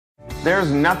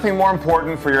There's nothing more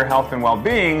important for your health and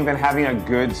well-being than having a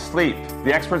good sleep.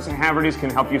 The experts at Haverty's can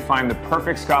help you find the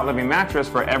perfect Scott Living mattress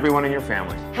for everyone in your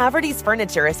family. Haverty's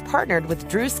Furniture is partnered with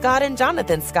Drew Scott and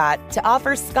Jonathan Scott to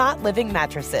offer Scott Living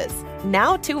mattresses.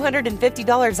 Now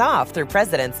 $250 off through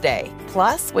President's Day.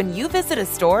 Plus, when you visit a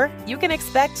store, you can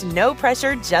expect no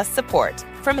pressure, just support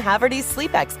from Haverty's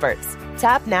sleep experts.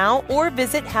 Tap now or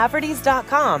visit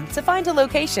Havertys.com to find a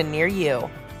location near you.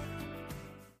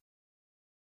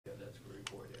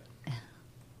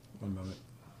 One moment.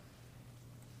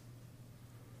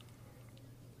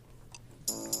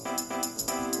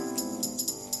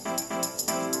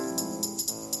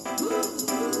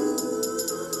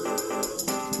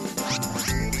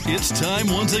 It's time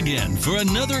once again for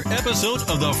another episode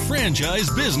of the Franchise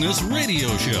Business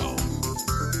Radio Show.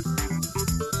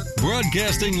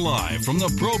 Broadcasting live from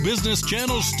the Pro Business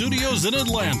Channel studios in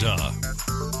Atlanta.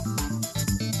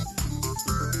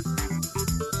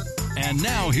 And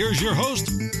now here's your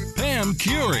host, Pam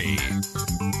Curie.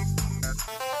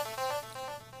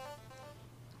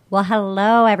 Well,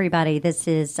 hello, everybody. This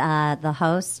is the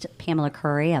host, Pamela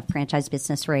Curry of Franchise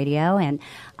Business Radio, and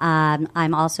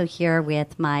I'm also here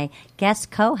with my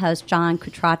guest co-host, John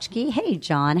Kutrochki. Hey,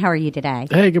 John, how are you today?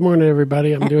 Hey, good morning,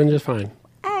 everybody. I'm doing just fine.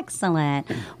 Excellent.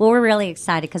 Well, we're really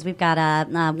excited because we've got,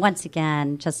 once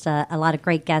again, just a lot of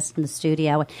great guests in the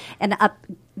studio. And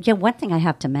one thing I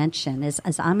have to mention is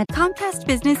I'm Comcast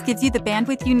Business gives you the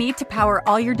bandwidth you need to power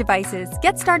all your devices.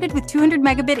 Get started with 200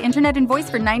 megabit internet and voice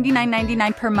for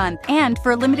 $99.99 per month. And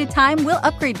for a limited time, we'll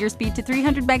upgrade your speed to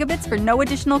 300 megabits for no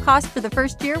additional cost for the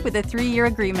first year with a 3-year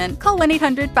agreement. Call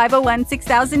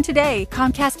 1-800-501-6000 today.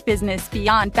 Comcast Business,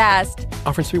 beyond fast.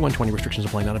 Offers 3120. Restrictions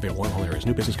apply. Not available in all areas.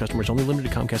 New business customers only.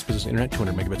 Limited to Comcast Business Internet.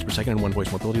 200 megabits per second and one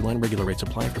voice mobility line. Regular rates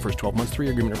apply after first 12 months.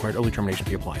 3-year agreement required. Early termination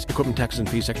fee applies. Equipment taxes and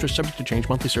fees extra. Subject to change.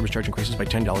 Monthly service charge increases by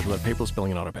 $10 without paperless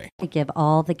billing and auto pay. I give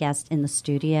all the guests in the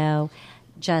studio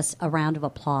just a round of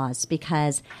applause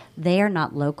because they are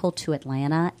not local to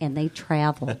Atlanta and they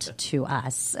traveled to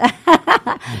us.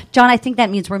 John, I think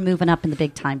that means we're moving up in the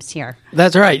big times here.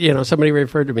 That's right. You know, somebody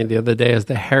referred to me the other day as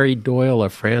the Harry Doyle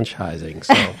of franchising.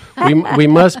 So we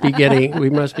must be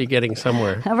getting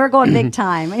somewhere. We're going big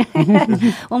time.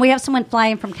 When we have someone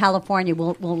flying from California,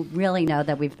 we'll really know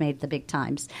that we've made the big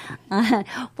times.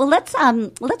 Well, let's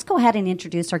go ahead and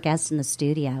introduce our guests in the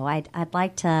studio. I'd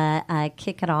like to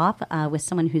kick it off with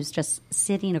someone who's just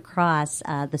sitting across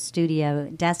the studio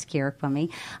desk here from me,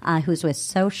 who's with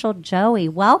Social Joey.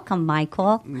 Welcome,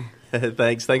 Michael.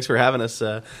 Thanks for having us,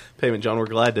 Pam and John. We're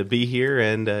glad to be here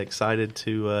and excited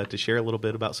to share a little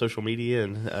bit about social media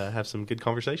and have some good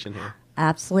conversation here.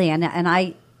 Absolutely, and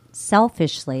I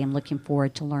selfishly am looking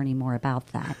forward to learning more about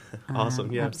that.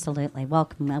 Awesome, yeah. Absolutely.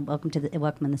 Welcome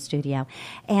in the studio.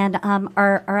 And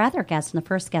our other guest, and the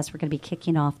first guest we're going to be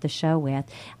kicking off the show with,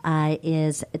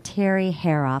 is Terry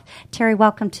Haroff. Terry,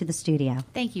 welcome to the studio.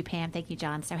 Thank you, Pam. Thank you,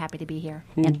 John. So happy to be here.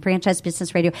 And Franchise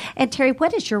Business Radio. And Terry,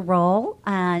 what is your role,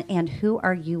 and who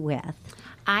are you with?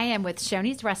 I am with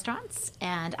Shoney's Restaurants,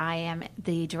 and I am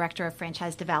the Director of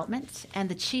Franchise Development and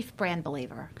the Chief Brand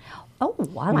Believer. Oh,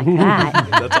 I like that.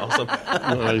 That's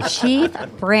awesome. Chief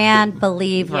Brand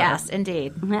Believer. Yes,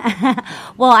 indeed.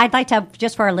 Well, I'd like to,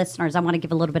 just for our listeners, I want to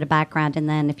give a little bit of background, and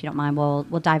then, if you don't mind, we'll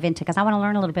dive into, because I want to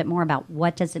learn a little bit more about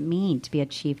what does it mean to be a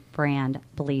Chief Brand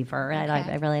Believer. Okay.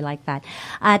 I really like that.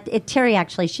 Terry,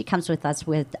 actually, she comes with us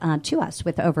with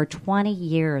over 20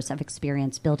 years of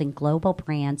experience building global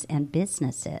brands and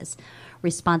businesses.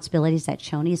 Responsibilities at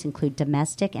Shoney's include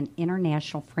domestic and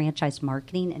international franchise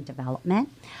marketing and development,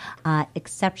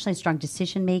 exceptionally strong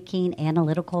decision-making,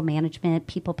 analytical management,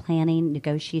 people planning,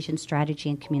 negotiation, strategy,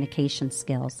 and communication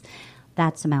skills.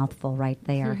 That's a mouthful right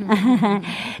there.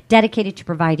 Dedicated to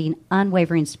providing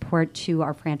unwavering support to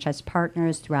our franchise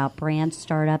partners throughout brand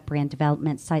startup, brand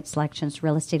development, site selections,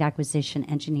 real estate acquisition,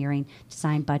 engineering,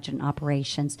 design, budget, and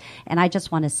operations. And I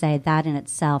just want to say that in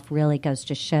itself really goes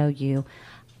to show you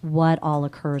what all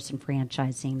occurs in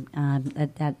franchising,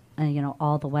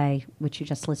 all the way, which you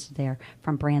just listed there,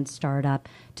 from brand startup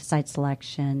to site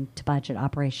selection to budget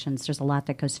operations. There's a lot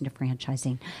that goes into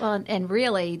franchising. Well, and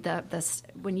really,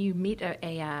 when you meet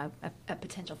a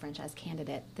potential franchise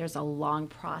candidate, there's a long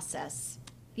process,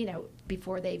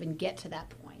 before they even get to that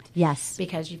point. Yes.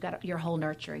 Because you've got your whole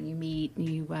nurturing. You meet,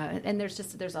 and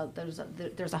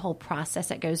there's a whole process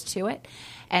that goes to it.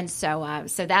 And so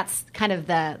that's kind of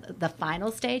the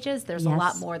final stages. There's a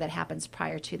lot more that happens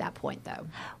prior to that point, though.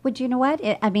 Well, you know what?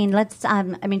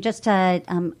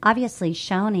 Obviously,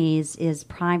 Shoney's is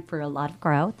primed for a lot of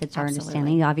growth. It's our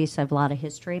understanding. You obviously have a lot of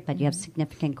history, but you have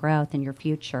significant growth in your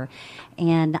future.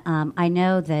 And I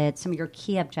know that some of your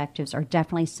key objectives are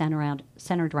definitely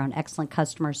centered around excellent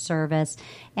customer service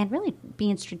and really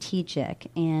being strategic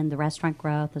in the restaurant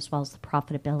growth as well as the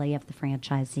profitability of the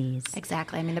franchisees.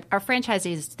 Exactly. I mean, our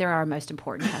franchisees, they're our most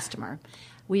important customer.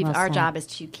 Our job is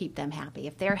to keep them happy.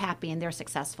 If they're happy and they're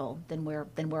successful, then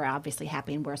we're obviously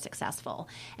happy and we're successful.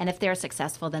 And if they're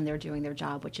successful, then they're doing their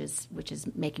job, which is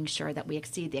making sure that we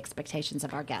exceed the expectations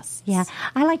of our guests. Yeah,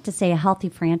 I like to say a healthy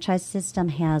franchise system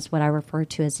has what I refer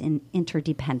to as an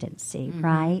interdependency,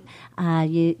 right?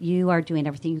 You are doing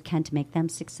everything you can to make them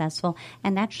successful,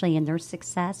 and naturally, in their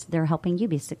success, they're helping you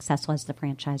be successful as the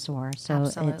franchisor. So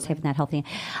Absolutely. It's having that healthy.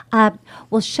 Well,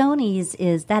 Shoney's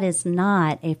is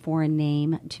not a foreign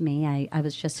name to me. I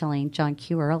was just telling John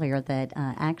Q earlier that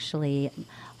actually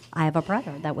I have a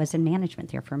brother that was in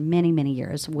management there for many, many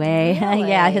years,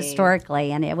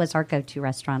 historically, and it was our go-to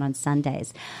restaurant on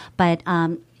Sundays. But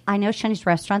I know Shoney's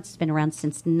Restaurants has been around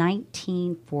since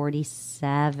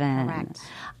 1947. Correct.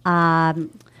 Tell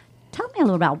me a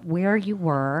little about where you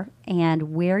were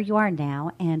and where you are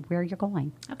now and where you're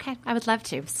going. Okay, I would love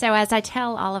to. So as I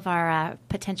tell all of our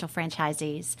potential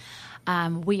franchisees,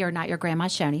 we are not your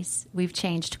grandma's Shoney's. We've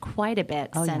changed quite a bit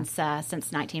since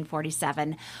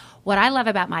 1947. What I love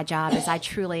about my job is I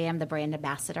truly am the brand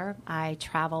ambassador. I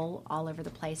travel all over the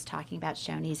place talking about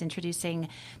Shoney's, introducing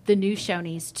the new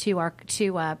Shoney's to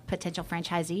potential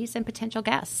franchisees and potential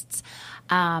guests.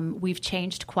 We've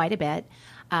changed quite a bit.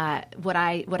 What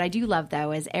I do love,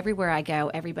 though, is everywhere I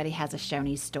go, everybody has a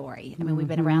Shoney's story. I mean, we've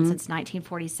been around since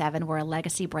 1947. We're a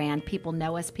legacy brand. People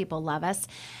know us. People love us.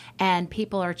 And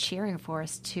people are cheering for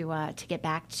us to get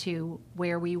back to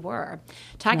where we were.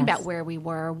 Talking about where we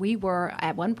were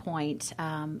at one point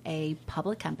a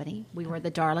public company. We were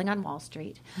the darling on Wall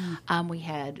Street. We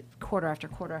had quarter after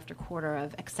quarter after quarter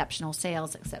of exceptional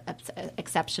sales,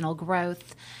 exceptional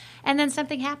growth. And then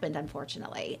something happened,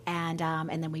 unfortunately, and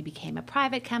then we became a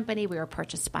private company. We were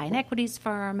purchased by an equities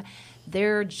firm.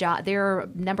 Their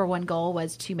number one goal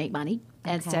was to make money,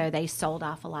 and so they sold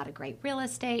off a lot of great real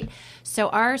estate. So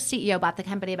our CEO bought the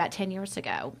company about 10 years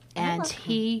ago, and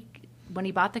when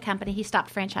he bought the company, he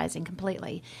stopped franchising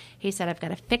completely. He said, I've got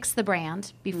to fix the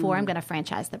brand before I'm going to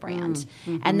franchise the brand.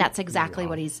 And that's exactly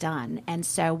what he's done. And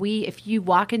so if you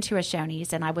walk into a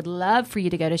Shoney's, and I would love for you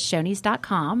to go to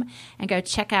Shoney's.com and go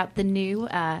check out the new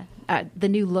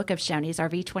look of Shoney's, our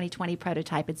V2020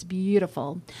 prototype. It's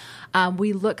beautiful.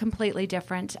 We look completely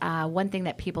different. One thing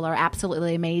that people are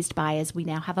absolutely amazed by is we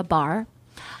now have a bar.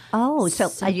 Oh, so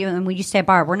when you say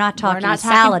bar, we're not talking a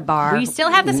salad bar. We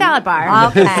still have the salad bar.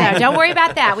 Okay. So don't worry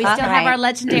about that. We still have our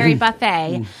legendary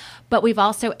buffet. But we've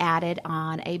also added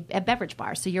on a beverage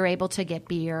bar. So you're able to get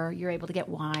beer, you're able to get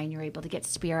wine, you're able to get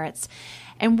spirits.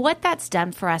 And what that's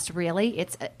done for us, really,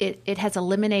 it has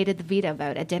eliminated the veto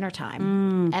vote at dinner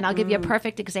time. And I'll give you a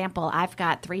perfect example. I've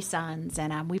got 3 sons,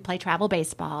 and we play travel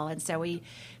baseball. And so we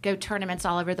go tournaments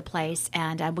all over the place.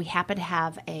 And we happen to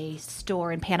have a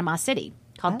store in Panama City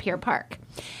called Pier Park.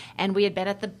 And we had been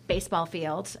at the baseball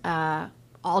field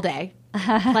all day,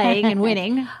 playing and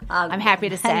winning, I'm happy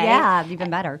to say. Yeah,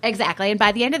 even better. Exactly. And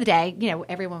by the end of the day,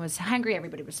 everyone was hungry,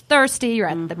 everybody was thirsty, you're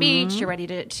at the beach, you're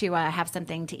ready to have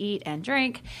something to eat and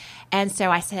drink. And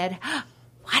so I said,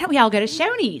 why don't we all go to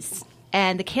Shoney's?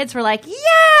 And the kids were like,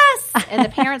 yes! And the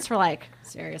parents were like,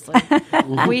 seriously,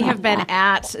 we have been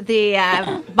at the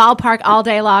ballpark all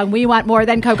day long. We want more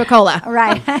than Coca-Cola.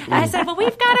 Right. And I said, well,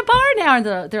 we've got a bar now. And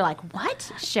they're like, what?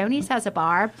 Shoney's has a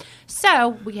bar?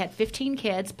 So we had 15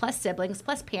 kids, plus siblings,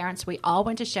 plus parents. We all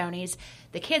went to Shoney's.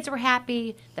 The kids were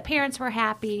happy. The parents were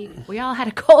happy. We all had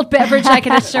a cold beverage, I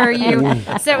can assure you.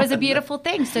 So it was a beautiful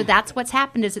thing. So that's what's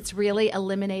happened is it's really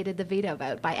eliminated the veto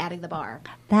vote by adding the bar.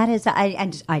 That is,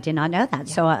 I did not know that.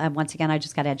 Yeah. So once again, I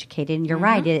just got educated. And you're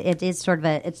right. It is sort of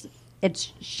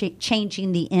it's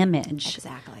changing the image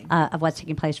of what's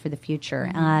taking place for the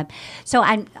future. So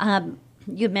I'm.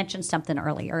 You mentioned something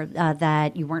earlier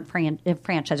that you weren't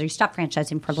franchised, or you stopped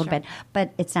franchising for a little bit,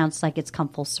 but it sounds like it's come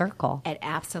full circle. It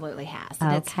absolutely has.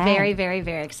 And it's very, very,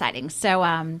 very exciting. So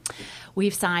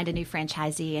We've signed a new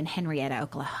franchisee in Henrietta,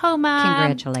 Oklahoma.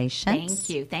 Congratulations!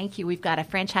 Thank you. We've got a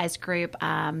franchise group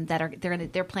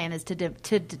their plan is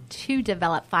to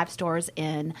develop 5 stores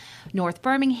in North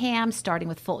Birmingham, starting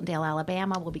with Fultondale,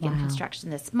 Alabama. We'll begin construction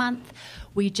this month.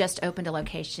 We just opened a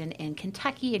location in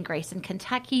Kentucky, in Grayson,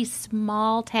 Kentucky,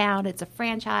 small town. It's a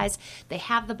franchise. They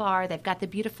have the bar. They've got the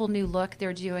beautiful new look.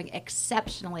 They're doing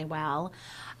exceptionally well.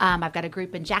 I've got a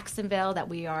group in Jacksonville that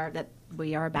we are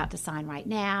about to sign right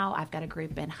now. I've got a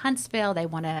group in Huntsville. They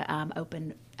want to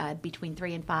open between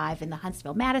 3 and 5 in the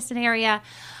Huntsville-Madison area.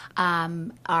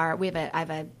 I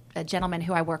have a gentleman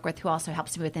who I work with who also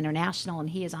helps me with international, and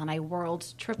he is on a world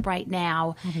trip right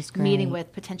now meeting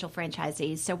with potential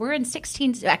franchisees. So we're in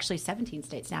 17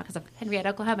 states now because of Henrietta,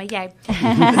 Oklahoma. Yay. So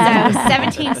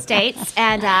 17 states,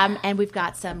 and we've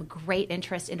got some great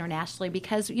interest internationally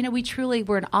because,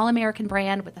 we're an all-American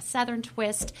brand with a Southern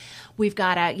twist. We've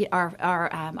got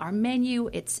our menu.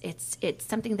 It's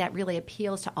something that really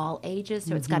appeals to all ages,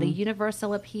 so it's got a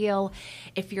universal appeal.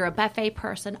 If you're a buffet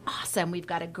person, awesome. We've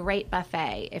got a great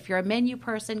buffet. If you're a menu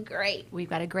person, great. We've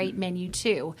got a great menu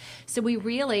too. So we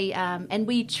really,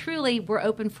 we're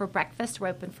open for breakfast, we're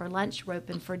open for lunch, we're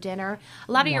open for dinner.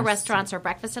 A lot of your restaurants are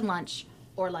breakfast and lunch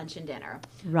or lunch and dinner.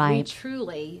 Right. We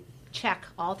truly check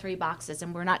all 3 boxes,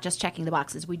 and we're not just checking the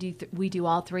boxes. We do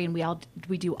all 3, and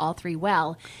we do all 3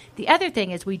 well. The other thing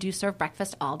is we do serve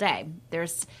breakfast all day.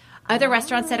 There's other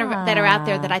restaurants that are out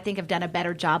there that I think have done a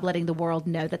better job letting the world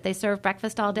know that they serve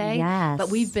breakfast all day. Yes. But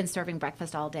we've been serving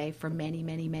breakfast all day for many,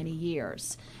 many, many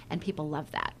years, and people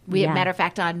love that. Matter of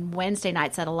fact, on Wednesday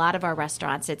nights at a lot of our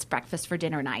restaurants, it's breakfast for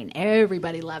dinner night, and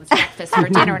everybody loves breakfast for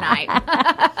dinner night.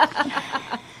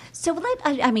 So,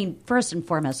 first and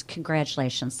foremost,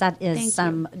 congratulations. That is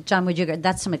John,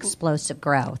 that's some explosive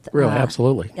growth. Really,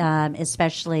 absolutely.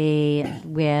 Especially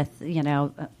with,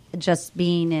 just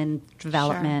being in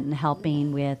development and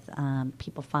helping with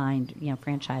people find,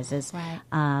 franchises.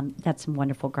 Right. That's some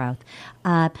wonderful growth.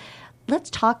 Let's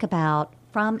talk about,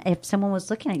 if someone was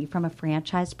looking at you from a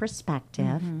franchise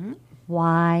perspective,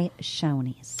 why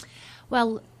Shoney's?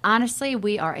 Well, honestly,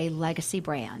 we are a legacy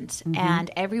brand, and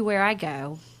everywhere I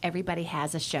go, everybody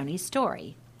has a Shoney's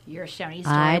story. Your Shoney's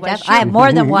story. I have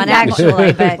more than one,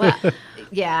 actually, but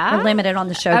yeah, we're limited on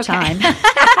the show time.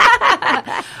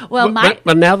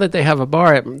 But now that they have a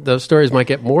bar, those stories might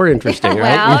get more interesting,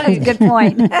 right? Well, good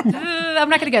point. I'm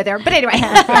not going to go there. But anyway.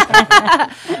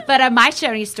 But my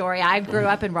Shoney story, I grew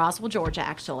up in Roswell, Georgia,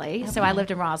 actually. So I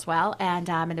lived in Roswell, and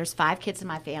there's 5 kids in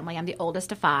my family. I'm the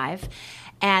oldest of 5.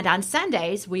 And on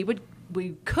Sundays, we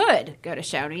could go to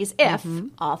Shoney's if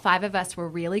all 5 of us were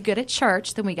really good at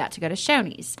church. Then we got to go to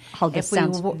Shoney's. This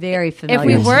sounds very familiar.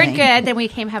 If we weren't good, then we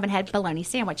came home and had bologna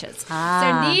sandwiches.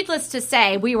 So needless to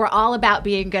say, we were all about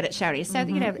being good at Shoney's. So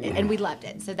and we loved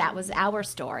it. So that was our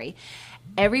story.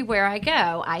 Everywhere I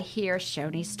go, I hear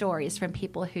Shoney stories from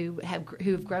people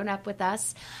who've grown up with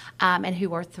us, and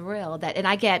who are thrilled that. And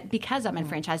I get, because I'm in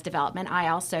franchise development, I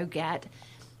also get.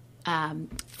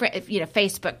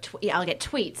 Facebook, I'll get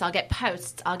tweets, I'll get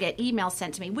posts, I'll get emails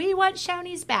sent to me. We want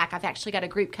Shoney's back. I've actually got a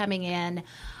group coming in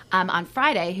on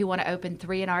Friday who want to open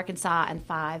 3 in Arkansas and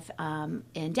 5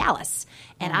 in Dallas.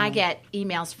 And I get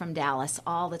emails from Dallas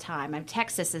all the time.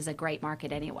 Texas is a great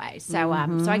market anyway. So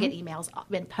so I get emails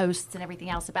and posts and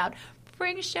everything else about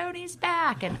bring Shoney's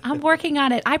back, and I'm working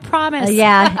on it. I promise.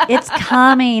 Yeah, it's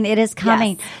coming. It is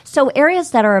coming. Yes. So areas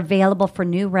that are available for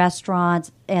new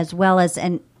restaurants as well as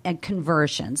and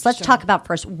conversions. Let's talk about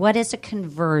first, what is a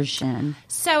conversion?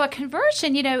 So a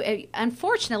conversion,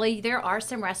 unfortunately, there are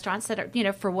some restaurants that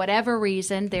are, for whatever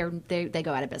reason, they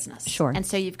go out of business. Sure. And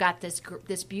so you've got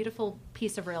this beautiful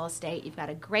piece of real estate. You've got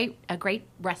a great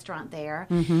restaurant there,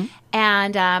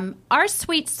 and our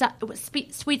sweet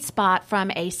spot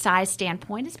from a size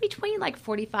standpoint is between like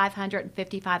 4,500 and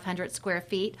 5,500 square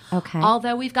feet. Okay.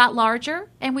 Although we've got larger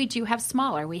and we do have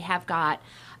smaller. We have got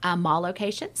mall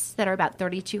locations that are about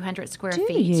 3,200 square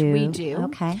feet. We do.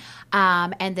 Okay.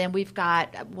 And then we've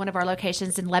got one of our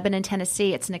locations in Lebanon,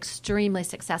 Tennessee. It's an extremely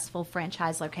successful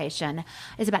franchise location.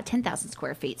 It's about 10,000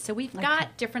 square feet. So we've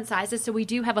got different sizes. So we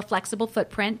do have a flexible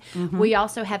footprint. We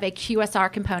also have a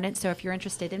QSR component. So if you're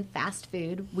interested in fast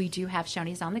food, we do have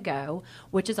Shoney's on the go,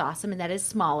 which is awesome, and that is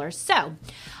smaller. So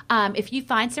if you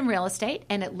find some real estate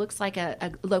and it looks like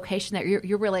a location that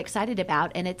you're really excited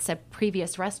about, and it's a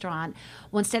previous restaurant,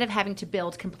 instead of having to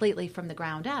build completely from the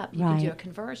ground up, you can do a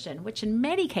conversion, which in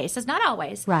many cases, not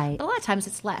always, but a lot of times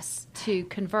it's less to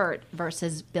convert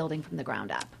versus building from the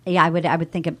ground up. Yeah, I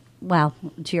would think well,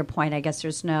 to your point, I guess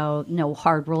there's no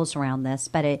hard rules around this,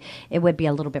 but it would be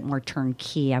a little bit more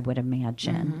turnkey, I would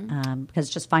imagine, because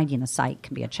just finding a site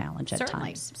can be a challenge at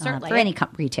times. Certainly. For any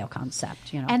retail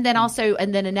concept, And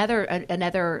then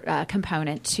another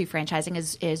component to franchising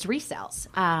is resales.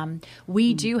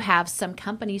 We do have some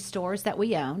company stores that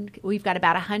we own. We've got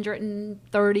about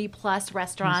 130 plus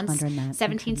restaurants,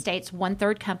 17 states,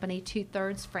 1/3 company,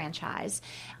 2/3 franchise,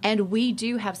 and we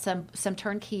do have some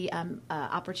turnkey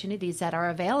opportunities that are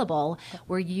available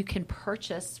where you can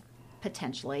purchase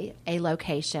potentially a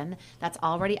location that's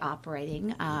already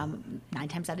operating 9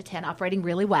 times out of 10 operating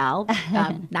really well,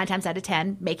 9 times out of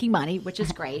 10 making money, which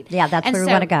is great. Yeah, that's where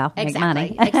we want to go. Make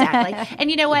money. Exactly. And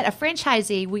you know what? A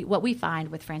franchisee, what we find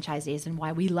with franchisees and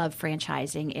why we love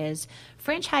franchising is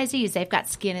franchisees, they've got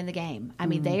skin in the game. I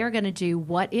mean, they are going to do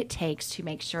what it takes to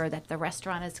make sure that the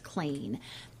restaurant is clean,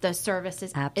 the service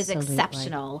is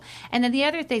exceptional. And then the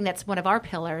other thing that's one of our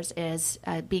pillars is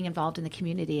being involved in the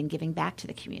community and giving back to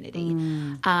the community.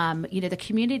 The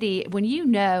community, when you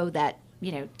know that,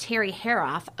 Terry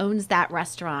Haroff owns that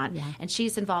restaurant and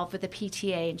she's involved with the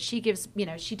PTA and she gives,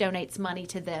 she donates money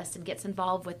to this and gets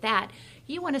involved with that.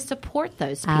 You want to support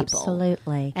those people.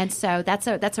 Absolutely. And so that's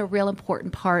a real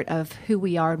important part of who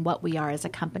we are and what we are as a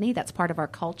company. That's part of our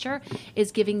culture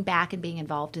is giving back and being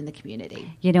involved in the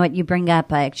community. You know what you bring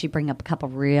up? I actually bring up a couple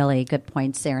really good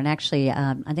points there. And actually,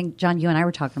 I think, John, you and I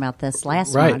were talking about this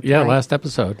last month. Right, last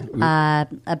episode.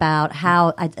 About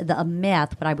how a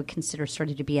myth, what I would consider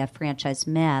sort of to be a franchise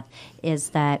myth,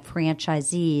 is that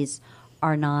franchisees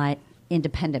are not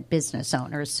independent business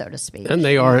owners, so to speak. And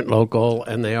they aren't local,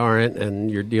 and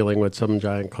you're dealing with some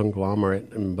giant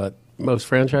conglomerate. But most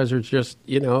franchisors just,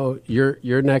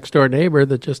 your next door neighbor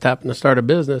that just happened to start a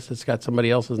business that's got somebody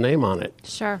else's name on it.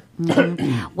 Sure.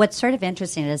 What's sort of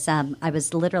interesting is I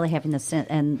was literally having this,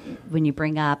 and when you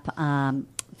bring up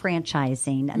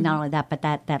franchising, not only that, but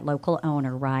that local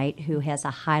owner, right, who has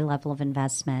a high level of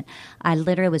investment. I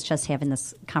literally was just having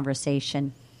this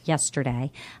conversation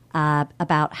yesterday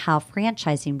about how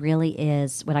franchising really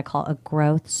is what I call a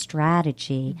growth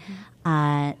strategy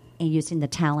and using the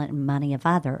talent and money of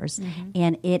others.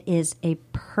 And it is a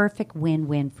perfect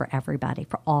win-win for everybody,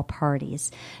 for all parties,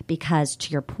 because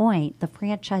to your point, the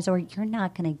franchisor, you're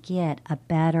not going to get a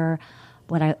better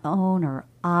owner,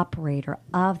 operator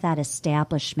of that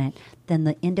establishment than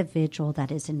the individual that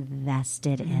is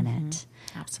invested in it.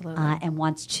 Absolutely. And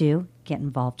wants to get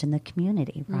involved in the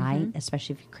community, right?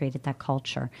 Especially if you created that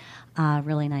culture.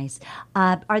 Really nice.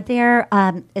 Are there,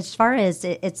 as far as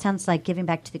it sounds like giving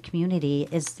back to the community,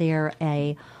 is there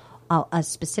a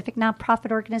specific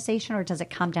nonprofit organization, or does it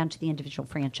come down to the individual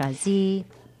franchisee?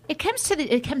 It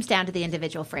comes down to the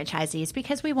individual franchisees,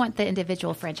 because we want the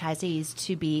individual franchisees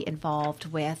to be involved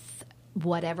with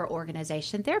whatever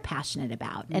organization they're passionate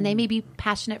about, and they may be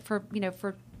passionate for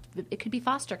it could be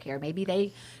foster care. Maybe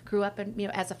they grew up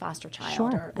as a foster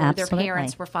child, or their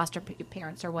parents were foster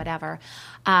parents or whatever.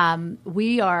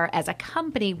 We are, as a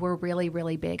company, we're really,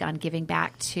 really big on giving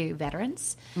back to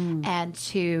veterans and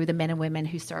to the men and women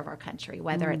who serve our country,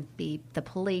 whether it be the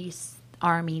police,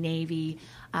 Army, Navy,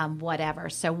 whatever.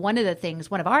 So one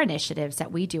of our initiatives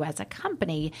that we do as a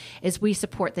company is we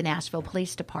support the Nashville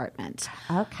Police Department.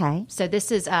 Okay. So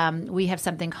this is, we have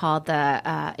something called the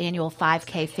annual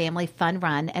 5K Family Fun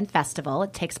Run and Festival.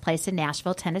 It takes place in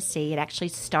Nashville, Tennessee. It actually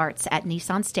starts at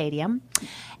Nissan Stadium.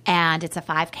 And it's a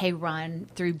 5K run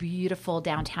through beautiful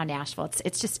downtown Nashville.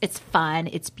 It's fun.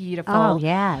 It's beautiful. Oh,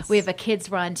 yes. We have a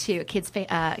kids run too,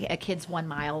 a kids 1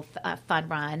 mile fun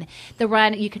run. The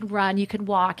run, you can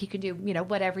walk, you can do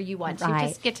whatever you want to. Right.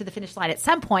 Just get to the finish line at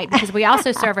some point, because we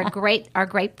also serve our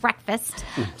great breakfast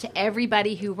to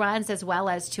everybody who runs, as well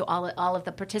as to all of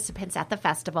the participants at the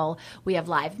festival. We have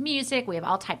live music. We have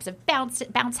all types of bounce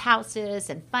houses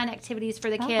and fun activities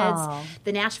for the kids. Oh.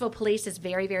 The Nashville Police is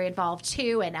very, very involved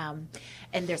too,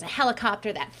 and there's a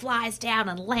helicopter that flies down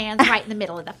and lands right in the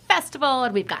middle of the festival,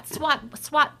 and we've got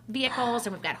SWAT vehicles,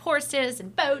 and we've got horses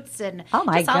and boats, and oh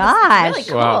my gosh, gosh, really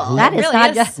cool. Wow. That is really not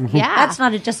is. just that's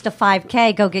not just a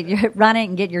 5K. Go run it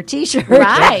and get your T-shirt.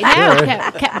 Right?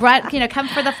 No, come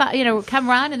for the fun. Come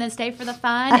run and then stay for the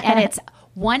fun, and it's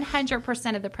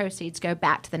 100% of the proceeds go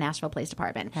back to the Nashville Police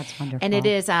Department. That's wonderful. And it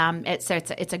is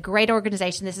it's a great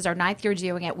organization. This is our 9th year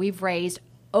doing it. We've raised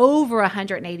over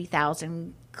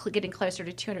 $180,000 getting closer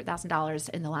to $200,000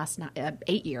 in the last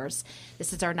 8 years.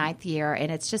 This is our 9th year,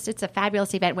 and it's a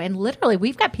fabulous event. And literally,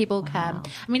 we've got people come.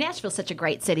 I mean, Nashville's such a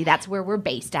great city. That's where we're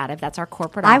based out of. That's our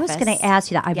corporate office. I was going to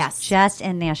ask you that. I was just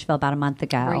in Nashville about a month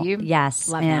ago. Were you? Yes.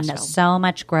 Love and Nashville. So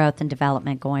much growth and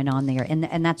development going on there.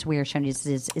 And that's where Shoney's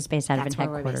is based out of and That's where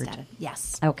we're headquartered. based out of.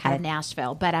 Yes. Okay. Out of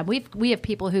Nashville. But we have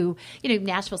people who,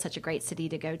 Nashville's such a great city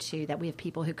to go to that we have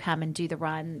people who come and do the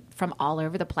run from all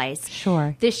over the place.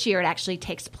 Sure. This year it actually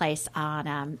takes place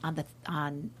on the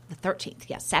 13th.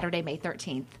 Yes, Saturday, May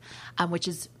 13th, which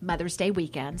is Mother's Day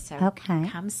weekend. So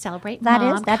come celebrate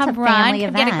Mom. That's come a run, family come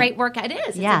event. get a great workout. It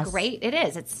is. Yes. It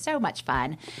is. It's so much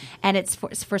fun. And it's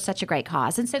for such a great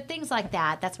cause. And so things like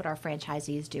that's what our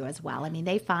franchisees do as well. I mean,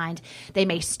 they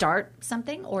may start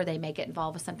something or they may get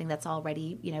involved with something that's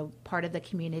already, part of the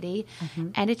community.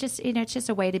 And it's just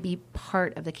a way to be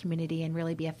part of the community and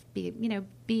really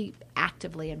be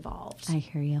actively involved. I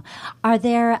hear you. Are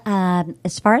there,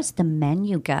 as far as the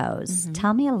menu goes,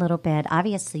 tell me a little bit.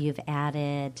 Obviously, you've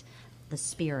added the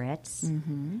spirits.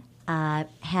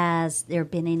 Has there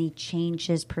been any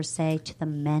changes per se to the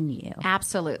menu?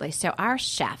 Absolutely. So our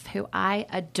chef, who I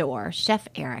adore, Chef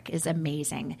Eric, is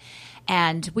amazing.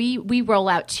 And we roll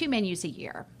out 2 menus a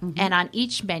year. And on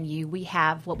each menu, we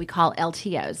have what we call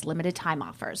LTOs, limited time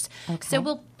offers. Okay. So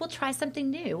we'll try something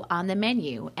new on the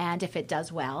menu. And if it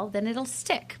does well, then it'll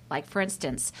stick. Like, for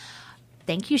instance,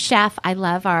 thank you, Chef. I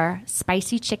love our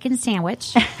spicy chicken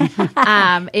sandwich.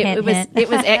 I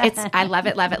love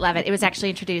it, love it, love it. It was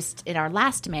actually introduced in our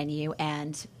last menu,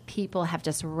 and people have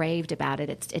just raved about it.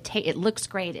 It looks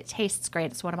great. It tastes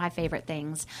great. It's one of my favorite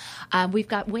things. We've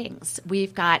got wings.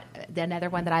 We've got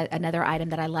another item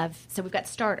that I love. So we've got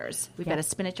starters. We've got a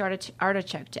spinach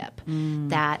artichoke dip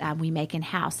that we make in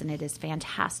house, and it is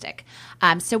fantastic.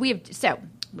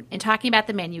 In talking about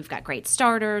the menu, we've got great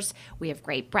starters. We have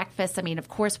great breakfast. I mean, of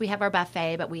course, we have our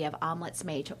buffet, but we have omelets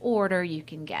made to order. You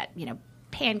can get,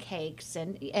 pancakes,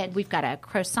 and we've got a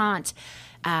croissant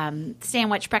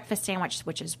breakfast sandwich,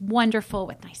 which is wonderful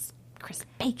with nice crisp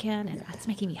bacon, and it's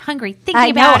making me hungry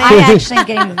thinking about it. I actually am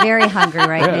getting very hungry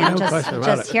right now,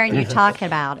 just hearing you talking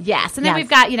about it. Yes, and then we've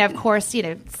got, of course,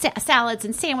 salads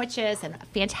and sandwiches and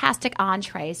fantastic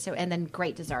entrees, and then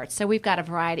great desserts. So we've got a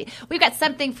variety. We've got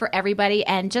something for everybody,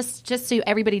 and just so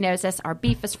everybody knows this, our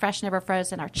beef is fresh, never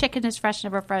frozen. Our chicken is fresh,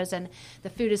 never frozen. The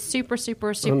food is super,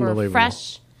 super, super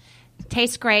fresh.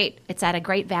 Tastes great. It's at a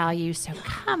great value. So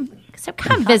come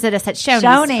visit us at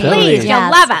Shoney's. Please, you'll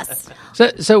love us.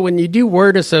 So when you do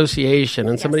word association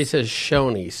and somebody says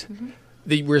Shoney's,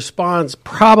 the response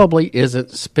probably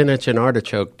isn't spinach and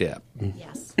artichoke dip.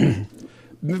 Yes.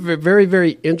 Very,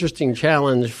 very interesting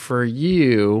challenge for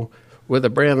you with a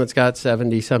brand that's got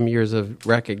 70-some years of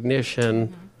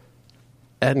recognition.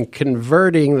 And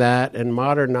converting that and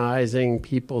modernizing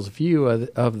people's view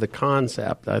of the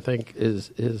concept, I think,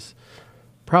 is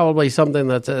probably something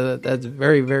that's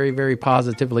very, very, very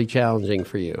positively challenging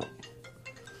for you.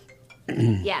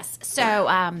 Yes. So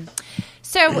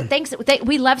thanks.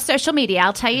 We love social media.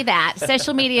 I'll tell you that.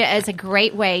 Social media is a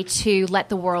great way to let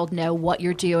the world know what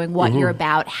you're doing, what you're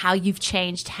about, how you've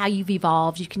changed, how you've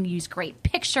evolved. You can use great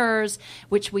pictures,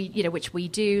 which we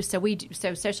do.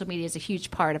 So social media is a huge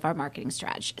part of our marketing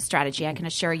strategy. I can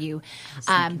assure you.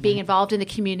 Being involved in the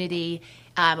community,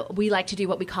 we like to do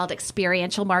what we called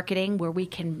experiential marketing, where we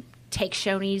can take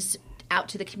Shoney's out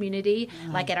to the community.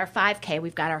 Like at our 5K,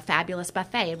 we've got our fabulous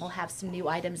buffet, and we'll have some new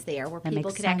items there where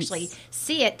people can actually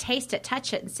see it, taste it,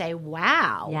 touch it, and say,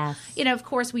 wow. Yes. Of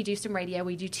course, we do some radio,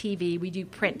 we do TV, we do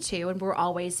print too, and we're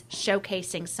always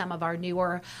showcasing some of our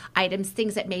newer items,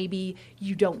 things that maybe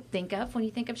you don't think of when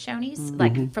you think of Shoney's.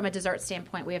 Like from a dessert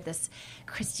standpoint, we have this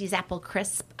Christie's Apple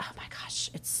Crisp. Oh my gosh,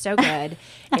 it's so good.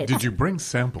 Did you bring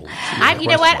samples? You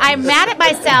know what? I'm mad at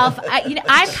myself.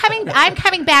 I'm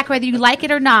coming back whether you like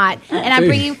it or not. And I'm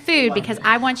bringing food because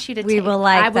I want you to. We will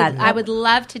like that. I would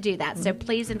love to do that. So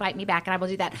please invite me back, and I will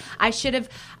do that. I should have.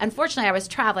 Unfortunately, I was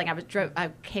traveling.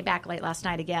 I came back late last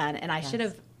night again, and I should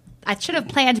have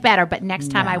planned better. But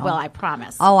next time I will. I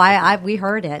promise. Oh, we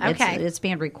heard it. Okay. It's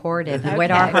being recorded. The way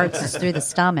our hearts is through the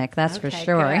stomach. That's for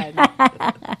sure.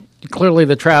 Clearly,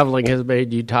 the traveling has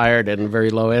made you tired and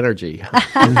very low energy.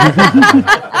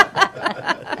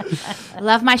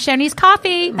 Love my Shoney's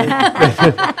coffee.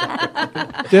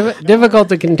 Difficult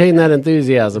to contain that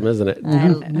enthusiasm, isn't it?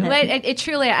 It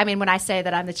truly, when I say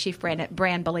that I'm the chief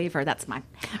brand believer, that's my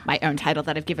own title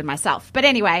that I've given myself. But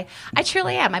anyway, I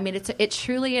truly am. It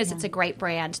truly is. It's a great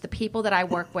brand. The people that I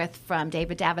work with, from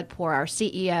David Davenport, our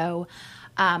CEO,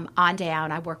 on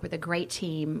down, I work with a great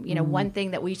team. One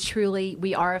thing that we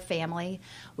are a family.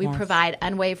 We provide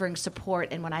unwavering support.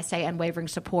 And when I say unwavering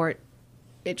support,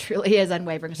 It truly is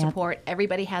unwavering support.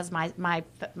 Everybody has my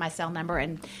cell number,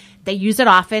 and they use it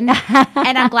often,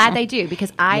 and I'm glad they do,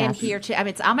 because I am here to. I mean,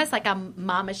 it's almost like I'm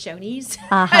Mama Shoney's,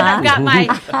 and I've got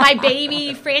my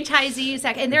baby franchisees,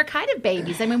 and they're kind of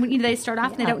babies. I mean, they start off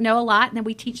and they don't know a lot, and then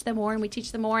we teach them more,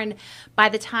 and by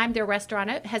the time their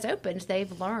restaurant has opened,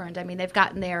 they've learned. I mean, they've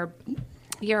gotten their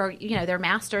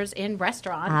masters in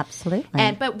restaurant. Absolutely.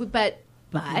 And but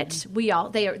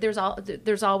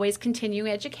there's always continuing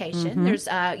education. There's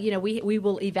we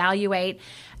will evaluate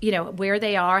where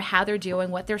they are, how they're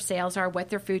doing, what their sales are, what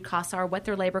their food costs are, what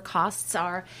their labor costs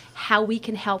are, how we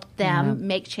can help them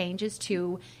make changes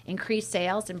to increase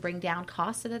sales and bring down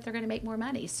costs so that they're going to make more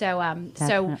money. So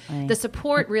the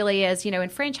support really is, in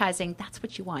franchising, that's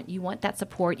what you want. You want that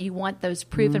support. You want those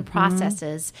proven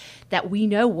processes that we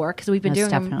know work, because we've been doing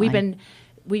them.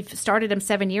 We've started them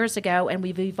 7 years ago, and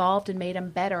we've evolved and made them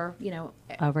better,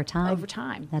 over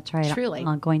time. That's right. Truly.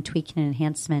 Ongoing tweaking and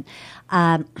enhancement.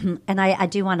 And I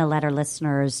do want to let our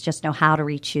listeners just know how to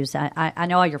reach you. So I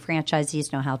know all your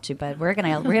franchisees know how to, but we're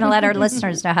gonna let our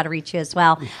listeners know how to reach you as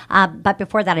well. But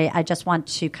before that, I just want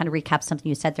to kind of recap something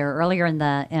you said there earlier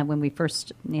when we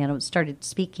first started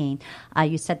speaking.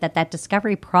 You said that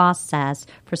discovery process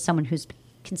for someone who's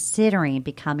considering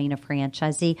becoming a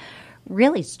franchisee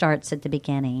really starts at the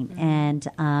beginning. And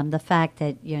the fact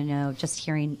that, just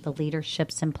hearing the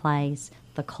leadership's in place,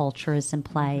 the culture is in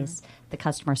place, the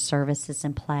customer service is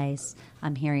in place.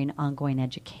 I'm hearing ongoing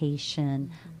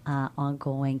education,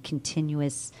 ongoing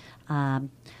continuous, I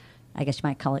guess you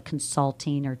might call it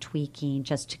consulting or tweaking,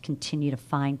 just to continue to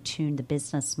fine-tune the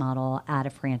business model at a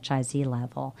franchisee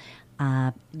level.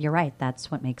 You're right. That's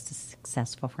what makes a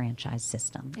successful franchise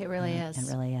system. It really is. It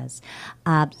really is.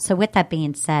 So with that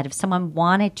being said, if someone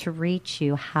wanted to reach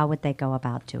you, how would they go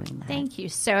about doing that? Thank you.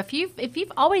 So if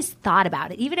you've always thought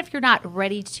about it, even if you're not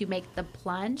ready to make the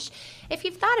plunge, if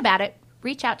you've thought about it,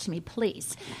 reach out to me,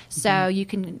 please. So you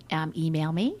can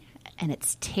email me, and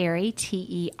it's Terry,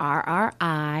 Terri, .Haroff,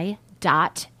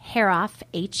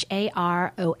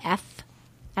 HAROF,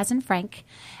 as in Frank,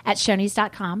 at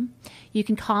Shoneys.com. You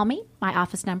can call me. My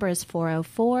office number is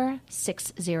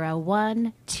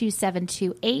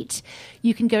 404-601-2728.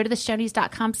 You can go to the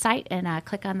Shoneys.com site and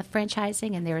click on the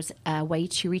franchising, and there's a way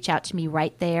to reach out to me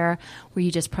right there, where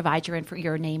you just provide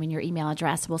your name and your email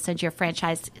address. We'll send you a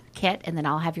franchise kit, and then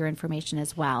I'll have your information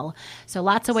as well. So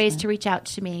lots of ways to reach out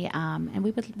to me, and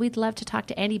we'd love to talk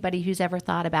to anybody who's ever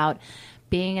thought about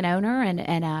being an owner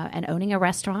and owning a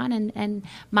restaurant. And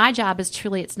my job is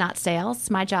truly, it's not sales.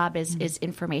 My job is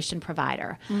information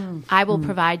provider. I will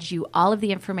provide you all of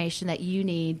the information that you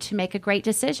need to make a great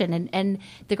decision. And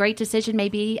the great decision may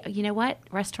be,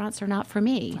 restaurants are not for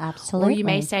me. Absolutely. Or you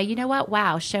may say,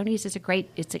 wow, Shoney's is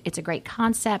it's a great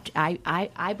concept.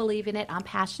 I believe in it. I'm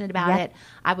passionate about it.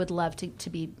 I would love to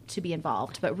be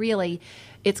involved. But really,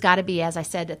 it's got to be, as I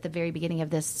said at the very beginning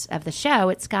of the show,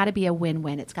 it's got to be a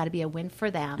win-win. It's got to be a win for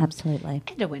them. Absolutely.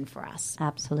 And a win for us.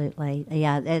 Absolutely.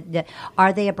 Yeah.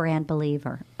 Are they a brand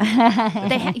believer? You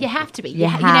have to be. You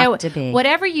have to be.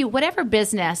 Whatever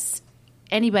business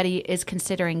anybody is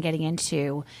considering getting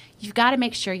into, you've got to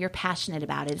make sure you're passionate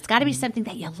about it. It's got to be something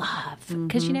that you love,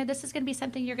 because this is going to be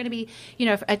something you're going to be,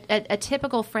 a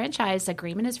typical franchise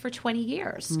agreement is for 20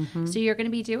 years. So you're going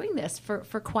to be doing this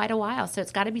for quite a while. So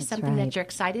it's got to be something that you're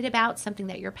excited about, something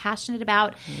that you're passionate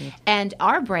about. And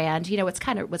our brand,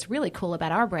 what's really cool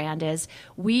about our brand is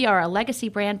we are a legacy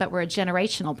brand, but we're a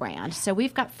generational brand. So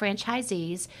we've got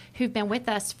franchisees who've been with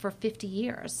us for 50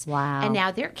 years. Wow. And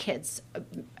now their kids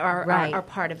are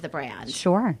part of the brand.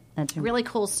 Sure. That's really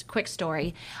cool, quick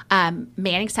story.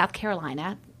 Manning, South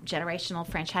Carolina, generational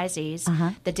franchisees.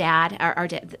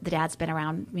 The dad's been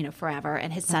around, forever,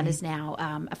 and his son is now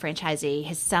a franchisee.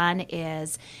 His son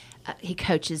is. He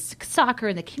coaches soccer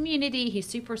in the community. He's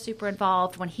super, super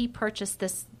involved. When he purchased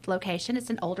this location,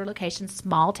 it's an older location,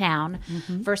 small town.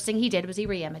 First thing he did was he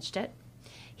reimaged it.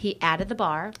 He added the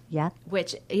bar,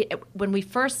 which when we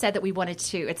first said that we wanted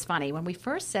to, it's funny, when we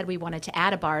first said we wanted to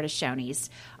add a bar to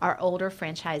Shoney's, our older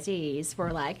franchisees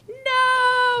were like,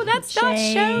 no, that's not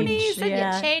Shoney's.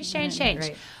 Change.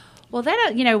 Right. Well,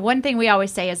 then, one thing we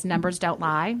always say is numbers don't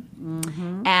lie.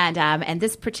 And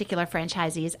this particular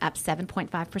franchisee is up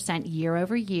 7.5% year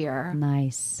over year.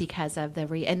 Nice. Because of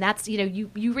and that's, you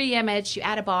reimage, you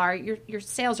add a bar, your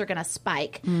sales are going to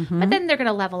spike, but then they're going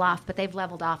to level off, but they've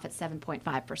leveled off at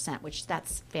 7.5%, which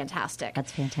that's fantastic.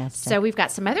 That's fantastic. So we've got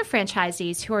some other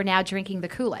franchisees who are now drinking the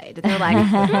Kool-Aid. They're like,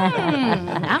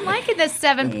 I'm liking this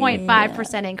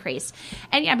 7.5% increase.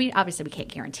 And obviously we can't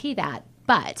guarantee that.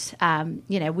 But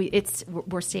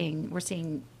we're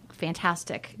seeing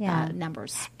fantastic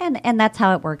numbers. And that's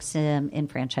how it works in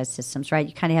franchise systems, right?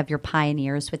 You kind of have your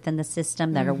pioneers within the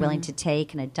system that are willing to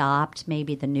take and adopt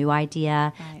maybe the new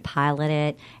idea, pilot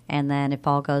it, and then if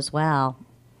all goes well,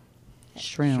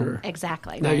 shroom. Sure.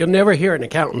 Exactly. Now, you'll never hear an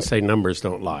accountant say numbers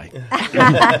don't lie.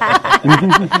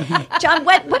 John,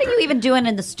 what are you even doing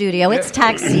in the studio? It's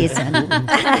tax season.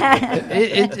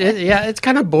 It's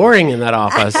kind of boring in that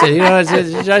office.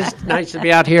 It's just nice to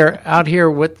be out here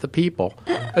with the people.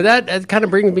 But that kind of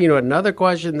brings me to another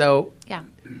question, though. Yeah.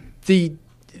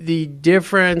 The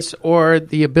difference or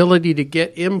the ability to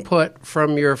get input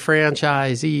from your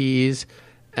franchisees,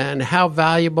 and how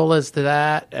valuable is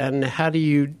that, and how do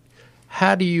you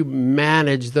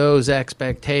manage those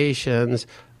expectations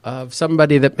of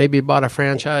somebody that maybe bought a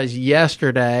franchise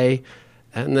yesterday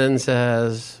and then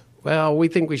says, well, we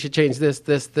think we should change this,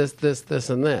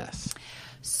 and this?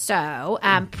 So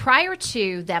prior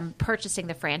to them purchasing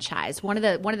the franchise, one of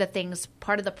the things,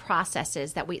 part of the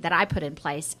processes that I put in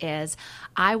place is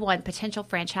I want potential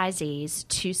franchisees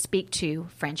to speak to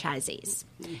franchisees.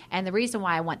 And the reason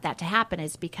why I want that to happen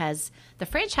is because the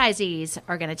franchisees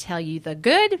are going to tell you the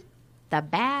good, the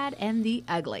bad, and the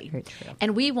ugly.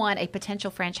 And we want a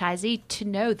potential franchisee to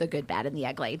know the good, bad, and the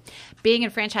ugly. Being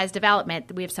in franchise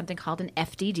development, we have something called an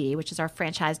FDD, which is our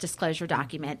franchise disclosure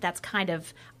document. That's kind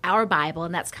of our Bible,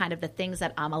 and that's kind of the things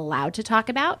that I'm allowed to talk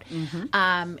about.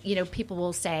 People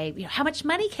will say, how much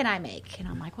money can I make? And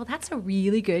I'm like, well, that's a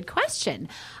really good question.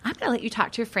 I'm going to let you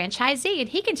talk to a franchisee, and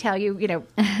he can tell you, he can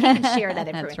share that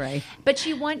information. That's right. But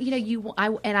you want,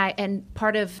 and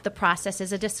part of the process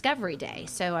is a discovery day.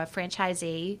 So a franchisee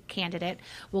candidate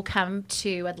will come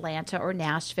to Atlanta or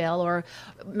Nashville, or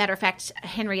matter of fact,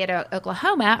 Henrietta,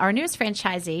 Oklahoma, our newest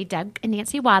franchisee, Doug and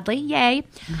Nancy Wadley, yay.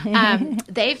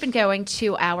 They've been going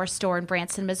to our store in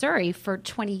Branson, Missouri for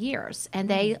 20 years, and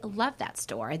they love that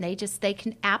store, and they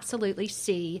can absolutely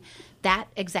see that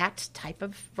exact type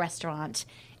of restaurant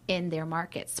in their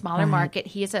market, smaller market.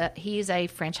 He's a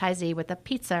franchisee with a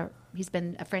pizza. He's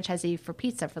been a franchisee for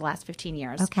pizza for the last 15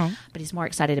 years. Okay. But he's more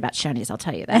excited about Shoney's, I'll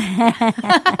tell you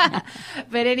that.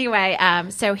 But anyway,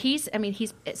 so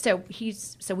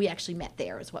we actually met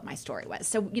there is what my story was.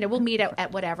 So, we'll meet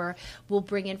at whatever. We'll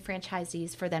bring in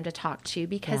franchisees for them to talk to,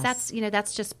 because that's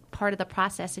just part of the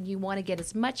process, and you want to get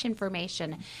as much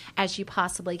information as you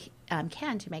possibly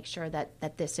can to make sure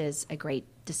that this is a great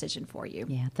decision for you.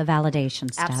 Yeah, the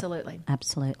validation step.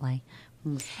 Absolutely.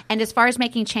 And as far as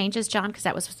making changes, John, because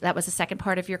that was the second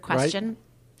part of your question,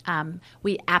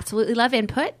 we absolutely love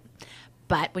input.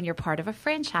 But when you're part of a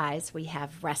franchise, we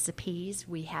have recipes,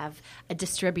 we have a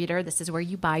distributor. This is where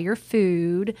you buy your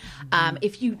food.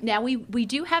 We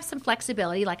do have some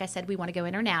flexibility. Like I said, we want to go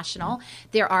international.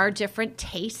 There are different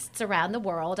tastes around the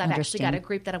world. I've actually got a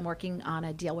group that I'm working on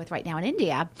a deal with right now in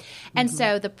India. And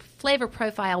so the flavor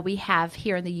profile we have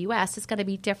here in the U.S. is going to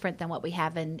be different than what we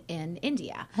have in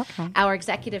India. Okay. Our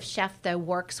executive chef, though,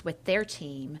 works with their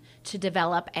team to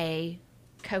develop a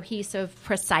cohesive,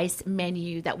 precise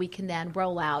menu that we can then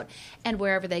roll out, and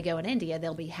wherever they go in India,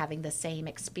 they'll be having the same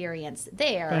experience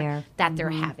there that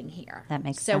they're having here. That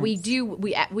makes so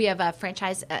sense. We have a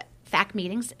franchise FAC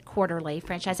meetings quarterly,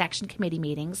 franchise action committee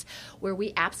meetings, where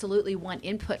we absolutely want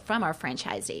input from our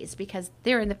franchisees, because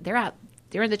they're in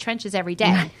the trenches every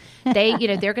day.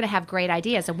 They're going to have great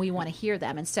ideas, and we want to hear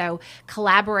them. And so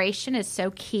collaboration is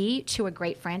so key to a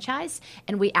great franchise,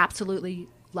 and we absolutely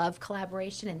love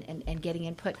collaboration and getting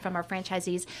input from our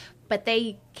franchisees, but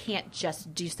they can't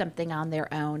just do something on their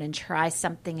own and try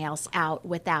something else out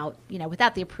without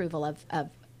the approval of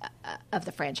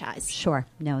the franchise. Sure.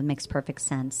 No, it makes perfect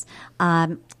sense.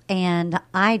 And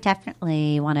I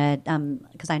definitely want to,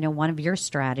 because I know one of your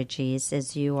strategies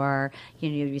is you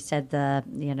said the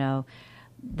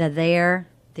there,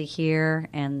 the here,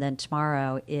 and then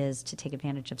tomorrow is to take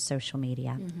advantage of social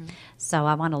media. So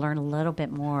I want to learn a little bit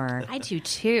more. I do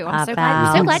too. I'm so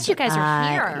glad you guys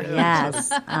are here. Yes.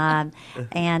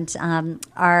 And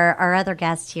our other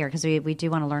guest here, because we do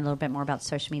want to learn a little bit more about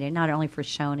social media, not only for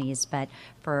Shoney's, but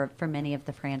for many of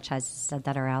the franchises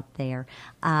that are out there.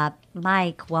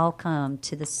 Mike, welcome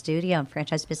to the studio on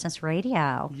Franchise Business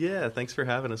Radio. Yeah, thanks for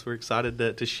having us. We're excited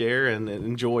to share and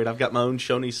enjoy it. I've got my own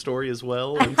Shoney story as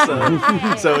well, and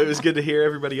so it was good to hear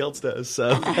everybody else does.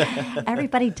 So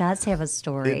everybody does have a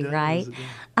story, right?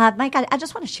 Mike, I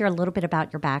just want to share a little bit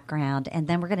about your background, and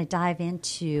then we're going to dive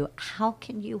into how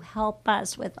can you help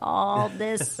us with all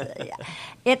this.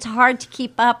 It's hard to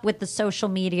keep up with the social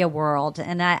media world,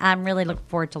 and I'm really looking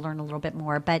forward to learn a little bit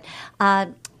more. But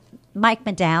Mike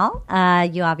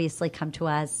McDowell, you obviously come to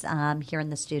us here in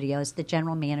the studio as the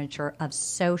general manager of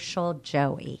Social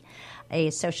Joey, a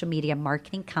social media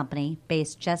marketing company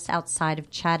based just outside of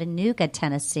Chattanooga,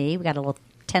 Tennessee. We got a little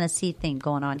Tennessee thing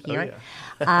going on here.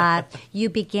 Oh, yeah. You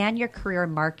began your career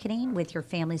in marketing with your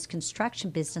family's construction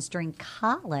business during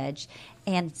college,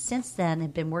 and since then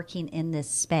have been working in this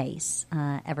space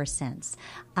ever since.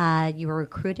 You were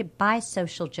recruited by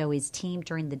Social Joey's team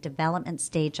during the development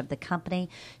stage of the company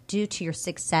due to your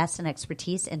success and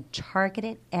expertise in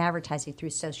targeted advertising through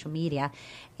social media,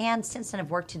 and since then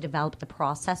have worked to develop the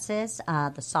processes,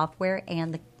 the software,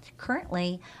 and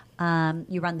currently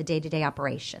you run the day-to-day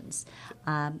operations.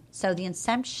 So the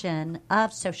inception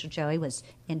of Social Joey was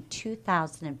in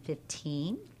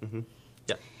 2015. Mm-hmm.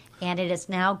 Yeah. And it has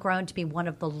now grown to be one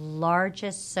of the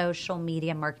largest social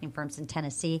media marketing firms in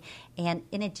Tennessee. And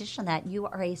in addition to that, you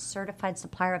are a certified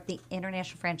supplier of the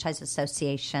International Franchise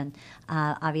Association,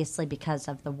 obviously because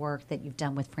of the work that you've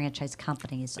done with franchise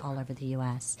companies all over the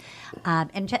U.S.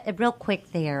 And real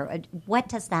quick there, what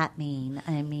does that mean?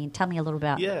 I mean, tell me a little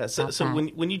bit about so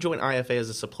that. when you join IFA as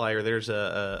a supplier, there's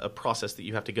a process that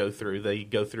you have to go through. They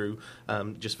go through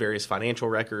just various financial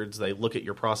records. They look at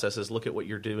your processes, look at what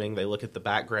you're doing. They look at the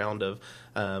background of,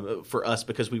 for us,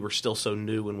 because we were still so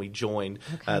new when we joined,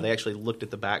 they actually looked at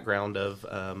the background of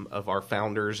our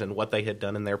founders and what they had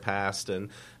done in their past and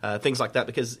things like that,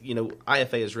 because,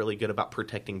 IFA is really good about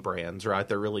protecting brands, right?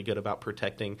 They're really good about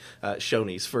protecting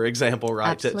Shoney's, for example,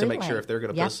 right? To make sure if they're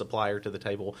going to put a supplier to the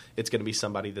table, it's going to be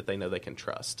somebody that they know they can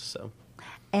trust. So.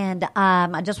 And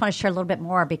I just want to share a little bit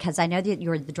more because I know that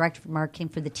you're the director of marketing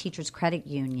for the Teachers Credit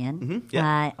Union. Mm-hmm.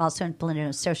 Yeah. Also implemented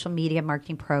a social media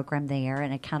marketing program there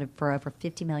and accounted for over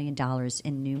 $50 million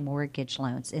in new mortgage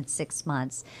loans in 6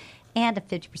 months, and a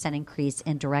 50% increase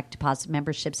in direct deposit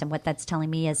memberships. And what that's telling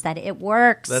me is that it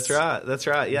works. That's right.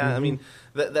 Yeah. Mm-hmm. I mean,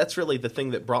 that's really the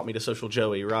thing that brought me to Social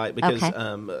Joey, right? Because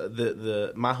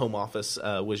my home office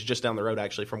was just down the road,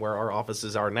 actually, from where our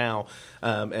offices are now.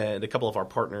 And a couple of our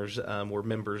partners were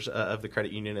members of the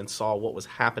credit union and saw what was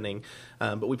happening.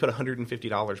 But we put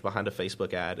 $150 behind a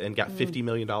Facebook ad and got $50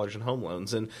 million in home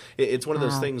loans. And it's one of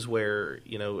those things where,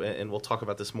 and we'll talk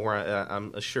about this more,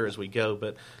 I'm sure, as we go,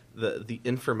 but the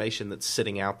information that's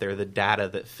sitting out there, the data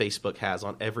that Facebook has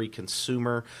on every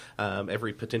consumer,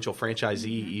 every potential franchisee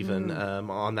even,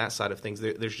 on that side of things,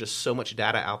 there's just so much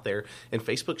data out there, and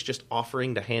Facebook's just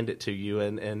offering to hand it to you,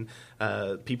 and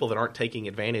people that aren't taking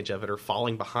advantage of it are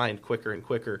falling behind quicker and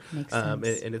quicker. Makes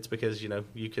sense. And it's because,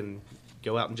 you can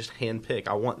go out and just hand pick.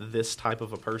 I want this type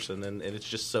of a person, and it's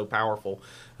just so powerful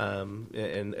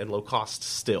and low cost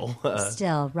still.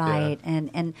 Still, right.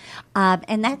 Yeah.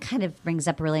 And that kind of brings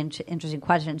up a really interesting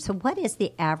question. So what is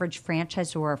the average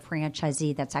franchisor or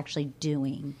franchisee that's actually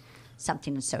doing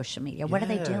something in social media? What are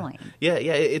they doing? Yeah.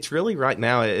 It's really right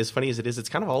now, as funny as it is, it's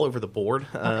kind of all over the board.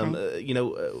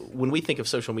 When we think of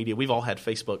social media, we've all had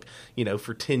Facebook,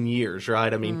 for 10 years,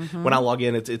 right? I mean, when I log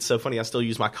in, it's so funny. I still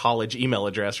use my college email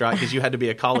address, right? Because you had to be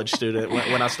a college student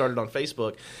when I started on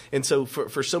Facebook. And so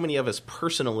for so many of us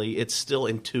personally, it's still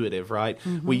intuitive, right?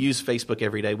 We use Facebook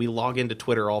every day. We log into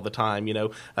Twitter all the time.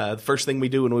 The first thing we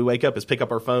do when we wake up is pick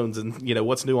up our phones and,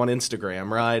 what's new on Instagram,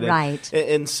 right? Right.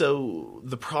 And so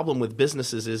the problem with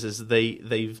businesses is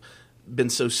they've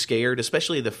been so scared,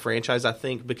 especially the franchise, I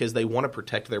think, because they want to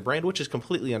protect their brand, which is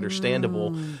completely understandable.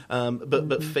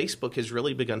 But Facebook has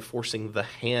really begun forcing the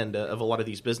hand of a lot of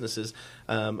these businesses.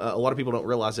 A lot of people don't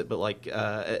realize it, but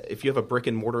if you have a brick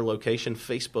and mortar location,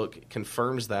 Facebook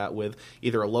confirms that with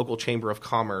either a local chamber of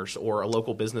commerce or a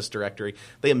local business directory.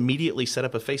 They immediately set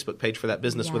up a Facebook page for that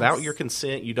business without your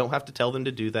consent. You don't have to tell them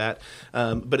to do that.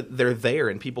 But they're there,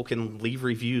 and people can leave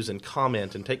reviews and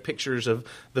comment and take pictures of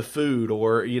the food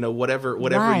or,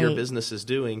 whatever your business is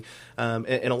doing.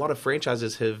 And a lot of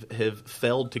franchises have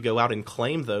failed to go out and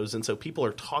claim those. And so people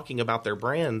are talking about their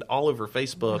brand all over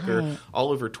Facebook or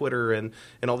all over Twitter and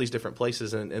all these different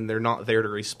places, and they're not there to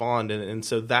respond. And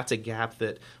so that's a gap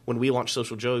that when we launched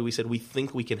Social Joey, we said we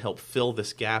think we can help fill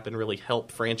this gap and really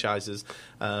help franchises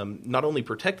not only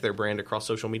protect their brand across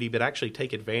social media, but actually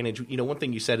take advantage. One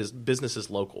thing you said is business is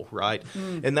local, right?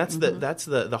 And that's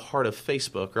the heart of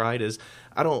Facebook, right? Is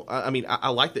I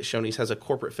like that Shoney's has a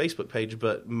corporate Facebook page,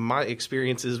 but my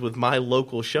experiences with my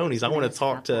local Shoney's, I want to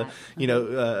talk to,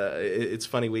 it's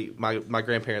funny, my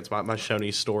grandparents, my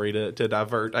Shoney's story to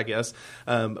divert, I guess.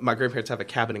 My grandparents have a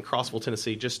cabin in Crossville,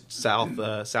 Tennessee, just south,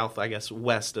 I guess,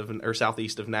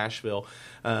 southeast of Nashville.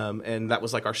 And that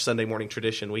was like our Sunday morning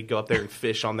tradition. We'd go up there and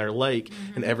fish on their lake,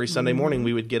 and every Sunday morning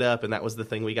we would get up, and that was the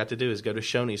thing we got to do, is go to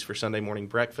Shoney's for Sunday morning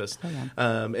breakfast.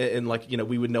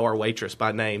 We would know our waitress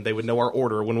by name. They would know our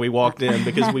quarter when we walked in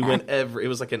because we went it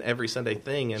was like an every Sunday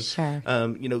thing. And, sure.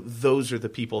 Those are the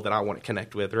people that I want to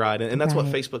connect with, right? And that's what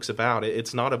Facebook's about.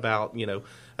 It's not about,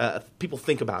 people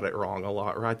think about it wrong a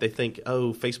lot, right? They think,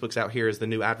 oh, Facebook's out here as the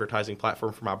new advertising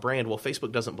platform for my brand. Well,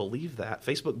 Facebook doesn't believe that.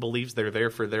 Facebook believes they're there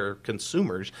for their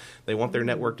consumers. They want their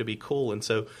network to be cool. And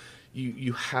so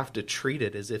you have to treat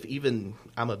it as if even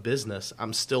I'm a business,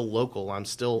 I'm still local. I'm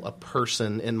still a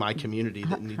person in my community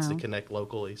that needs to connect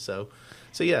locally. So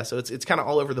it's kind of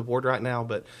all over the board right now.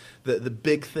 But the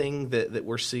big thing that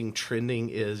we're seeing trending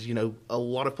is, a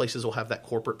lot of places will have that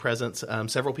corporate presence.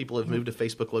 Several people have moved to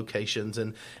Facebook locations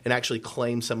and actually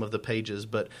claim some of the pages.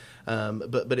 But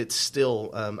it's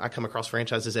still, I come across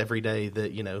franchises every day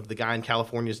that, the guy in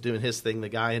California is doing his thing, the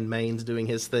guy in Maine's doing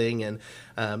his thing, and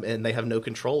they have no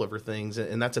control over things.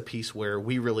 And that's a piece where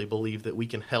we really believe that we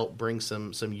can help bring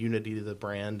some unity to the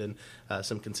brand and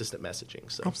some consistent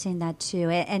messaging. So I've seen that too.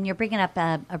 And you're bringing up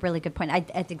a really good point.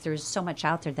 I think there's so much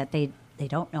out there that they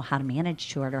don't know how to manage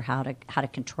to it or how to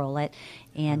control it.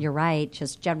 And you're right,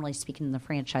 just generally speaking in the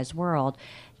franchise world,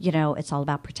 it's all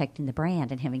about protecting the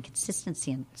brand and having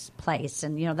consistency in place.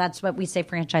 And, that's what we say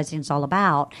franchising is all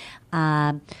about.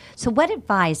 So what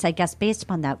advice, I guess, based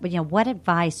upon that, what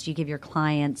advice do you give your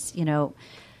clients,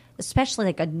 especially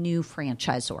like a new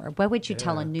franchisor? What would you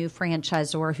tell a new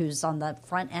franchisor who's on the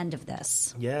front end of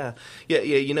this? Yeah.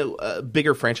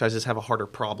 Bigger franchises have a harder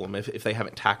problem if they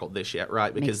haven't tackled this yet,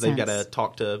 right? Because they've got to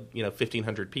talk to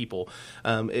 1,500 people.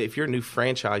 If you're a new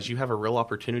franchise, you have a real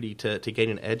opportunity to gain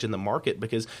an edge in the market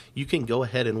because you can go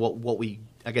ahead and what we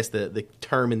I guess the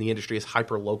term in the industry is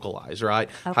hyper-localize, right?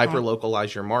 Okay.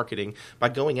 Hyper-localize your marketing by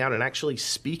going out and actually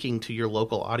speaking to your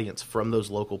local audience from those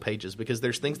local pages, because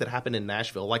there's things that happen in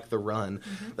Nashville, like the Run,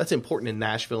 that's important in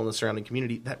Nashville and the surrounding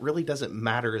community. That really doesn't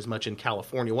matter as much in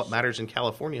California. What matters in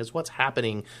California is what's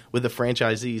happening with the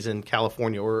franchisees in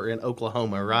California or in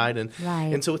Oklahoma, right?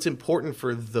 And so it's important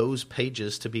for those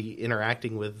pages to be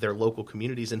interacting with their local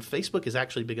communities, and Facebook has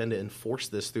actually begun to enforce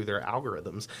this through their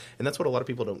algorithms. And that's what a lot of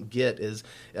people don't get is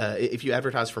if you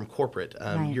advertise from corporate,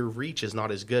 your reach is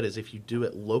not as good as if you do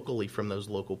it locally from those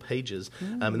local pages.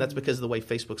 And that's because of the way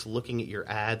Facebook's looking at your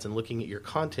ads and looking at your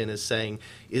content is saying,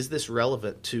 is this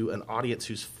relevant to an audience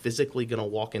who's physically going to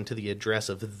walk into the address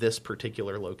of this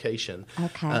particular location?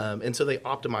 Okay. And so they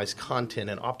optimize content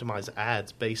and optimize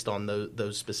ads based on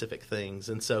those specific things.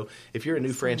 And so if you're a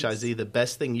new franchisee, the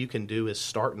best thing you can do is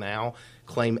start now.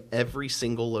 Claim every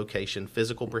single location,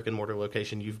 physical brick and mortar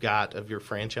location you've got of your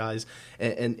franchise,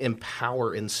 and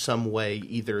empower in some way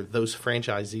either those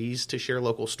franchisees to share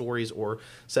local stories or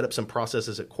set up some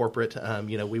processes at corporate.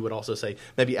 We would also say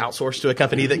maybe outsource to a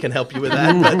company that can help you with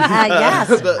that.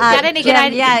 Yes. Got any good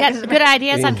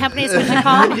ideas on companies we should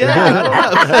call? I don't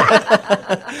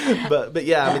know. but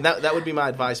yeah, I mean that would be my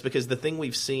advice, because the thing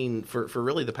we've seen for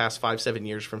really the past 5-7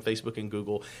 years from Facebook and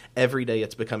Google, every day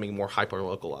it's becoming more hyper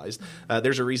localized.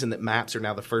 There's a reason that maps are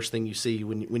now the first thing you see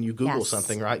when you Google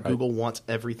something, right? Google wants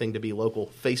everything to be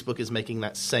local. Facebook is making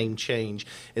that same change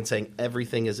and saying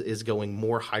everything is going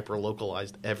more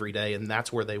hyper-localized every day, and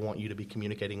that's where they want you to be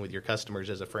communicating with your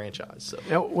customers as a franchise. So.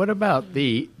 Now, what about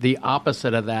the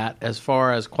opposite of that as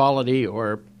far as quality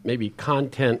or maybe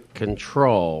content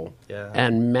control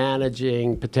and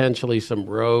managing potentially some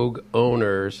rogue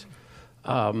owners?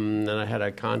 And I had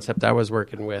a concept I was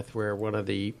working with where one of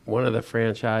the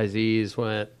franchisees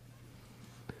went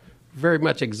very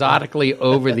much exotically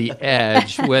over the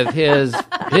edge with his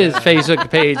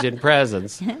Facebook page and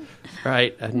presence,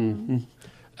 right? And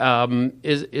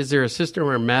is there a system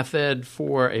or method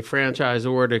for a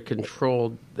franchisor to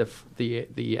control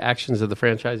the actions of the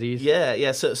franchisees?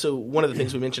 Yeah. So one of the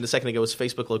things we mentioned a second ago was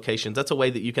Facebook locations. That's a way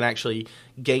that you can actually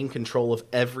gain control of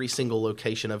every single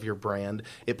location of your brand.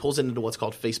 It pulls into what's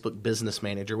called Facebook Business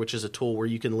Manager, which is a tool where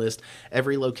you can list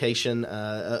every location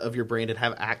of your brand and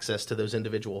have access to those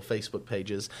individual Facebook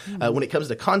pages. When it comes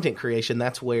to content creation,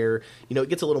 that's where it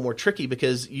gets a little more tricky,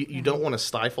 because you don't want to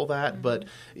stifle that, but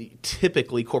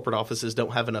typically corporate offices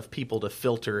don't have enough people to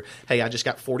filter, hey, I just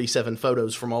got 47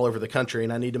 photos from all over the country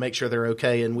and I need to make sure they're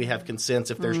okay, and we have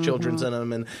consents if there's children's in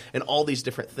them, and all these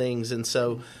different things. And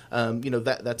so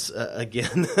that's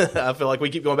again I feel like we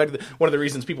keep going back to one of the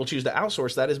reasons people choose to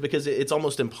outsource that is because it's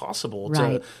almost impossible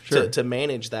to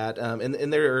manage that,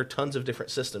 and there are tons of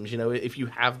different systems. If you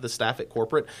have the staff at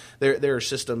corporate, there are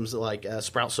systems like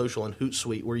Sprout Social and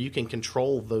Hootsuite where you can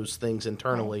control those things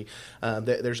internally.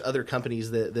 There's other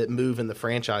companies that move in the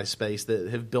franchise space that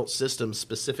have built systems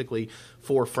specifically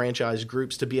for franchise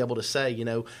groups to be able to say,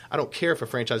 I don't care if a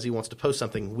franchisee wants to post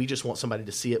something. We just want somebody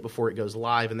to see it before it goes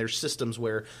live. And there's systems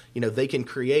where, they can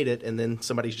create it and then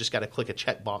somebody's just got to click a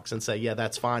checkbox and say, yeah,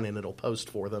 that's fine, and it'll post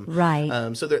for them.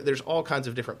 Right. So there's all kinds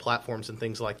of different platforms and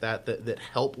things like that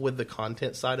help with the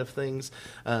content side of things.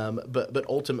 But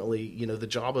ultimately, the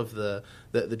job of the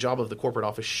job of the corporate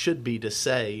office should be to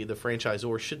say, the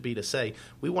franchisor should be to say,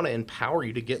 we want to empower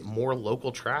you to get more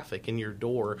local traffic in your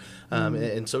door.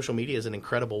 And social media is an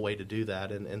incredible way to do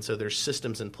that. And so there's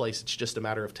systems in place. It's just a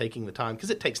matter of taking the time, because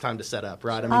it takes time to set up,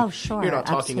 right? I mean, sure. You're not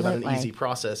talking about an Absolutely. easy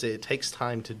process. It takes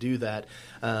time to do that.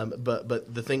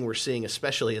 But the thing we're seeing,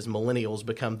 especially as millennials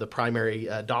become the primary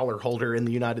dollar holder in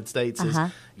the United States, is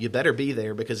you better be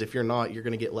there, because if you're not, you're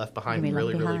going to get left behind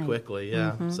really quickly.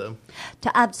 Yeah. So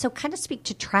kind of speak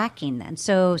to tracking then.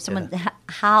 So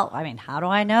how do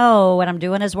I know what I'm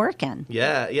doing is working?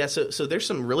 Yeah. So there's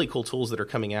some really cool tools that are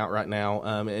coming out right now,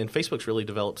 and Facebook's really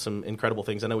developed some incredible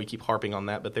things. I know we keep harping on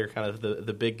that, but they're kind of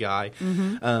the big guy.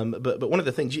 But one of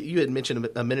the things you had mentioned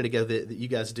a minute ago that you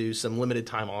guys do some limited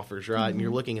time offers, right? And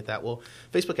you're looking at that. Well,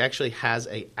 Facebook actually has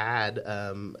a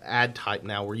ad type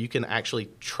now where you can actually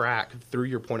track through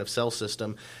your point of sale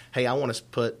system. Hey, I want to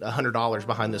put $100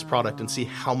 behind this product and see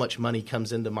how much money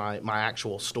comes into my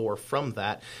actual store from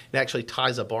that. It actually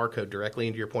ties a barcode directly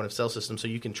into your point of sale system, so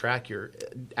you can track your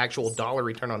actual dollar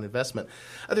return on investment.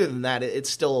 Other than that, it's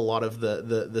still a lot of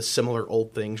the similar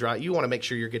old things, right? You want to make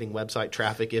sure you're getting website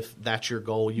traffic if that's your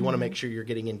goal. You want to make sure you're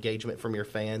getting engagement from your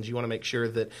fans. You want to make sure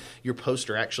that your posts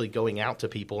are actually going out to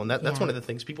people. And that's one of the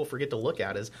things people forget to look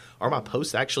at is, are my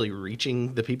posts actually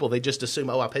reaching the people? They just assume,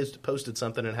 I posted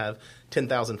something and have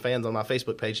 10,000 fans on my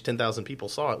Facebook page, 10,000 people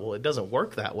saw it. Well, it doesn't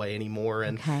work that way anymore.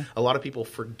 And a lot of people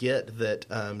forget that,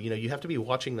 you have to be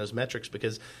watching those metrics,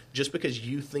 because just because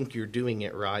you think you're doing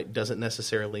it right doesn't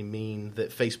necessarily mean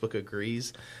that Facebook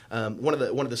agrees. One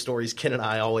of the stories Ken and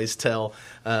I always tell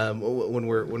when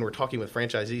we're talking with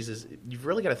franchisees is, you've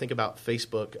really got to think about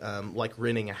Facebook like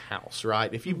renting a house,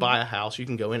 right? If you buy a house, you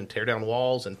can go in and tear down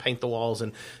walls and paint the walls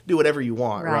and do whatever you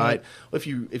want, right? Well,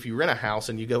 if you rent a house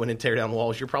and you go in and tear down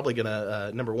walls, you're probably going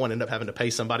to number one, end up having to pay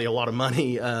somebody a lot of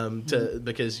money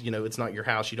because it's not your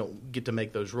house. You don't get to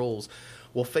make those rules.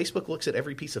 Well, Facebook looks at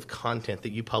every piece of content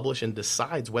that you publish and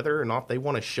decides whether or not they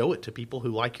want to show it to people who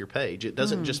like your page. It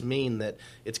doesn't just mean that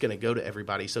it's going to go to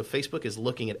everybody. So Facebook is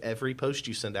looking at every post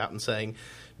you send out and saying,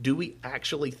 do we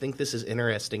actually think this is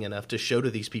interesting enough to show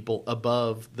to these people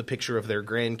above the picture of their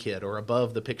grandkid or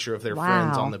above the picture of their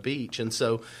friends on the beach? And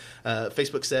so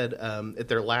Facebook said at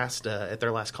their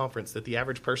last conference that the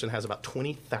average person has about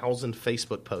 20,000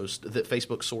 Facebook posts that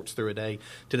Facebook sorts through a day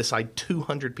to decide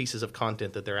 200 pieces of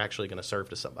content that they're actually going to serve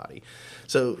to somebody.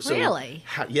 So really,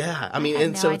 I mean, I had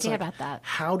and no so idea it's like, about that.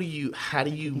 How do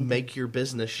you make your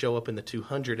business show up in the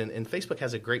 200? And Facebook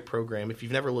has a great program. If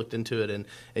you've never looked into it and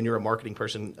you're a marketing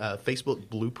person, Facebook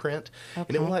Blueprint,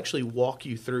 and it will actually walk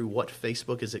you through what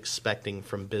Facebook is expecting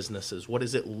from businesses. What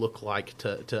does it look like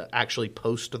to actually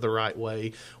post the right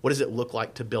way? What does it look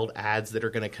like to build ads that are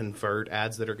going to convert,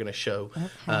 ads that are going to show,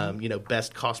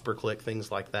 best cost per click, things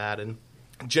like that. And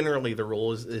generally, the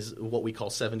rule is what we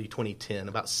call 70-20-10,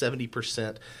 about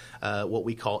 70% what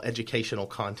we call educational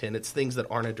content. It's things that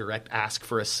aren't a direct ask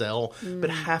for a sell, but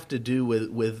have to do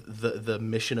with the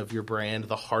mission of your brand,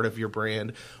 the heart of your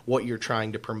brand, what you're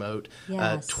trying to promote.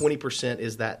 20%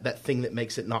 is that thing that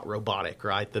makes it not robotic,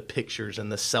 right? The pictures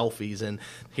and the selfies. And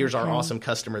here's our awesome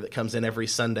customer that comes in every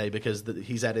Sunday because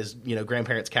he's at his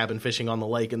grandparents' cabin fishing on the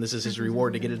lake, and this is his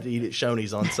reward to get to eat at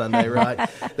Shoney's on Sunday, right?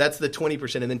 That's the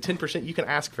 20%. And then 10%, you can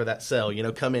ask for that sell,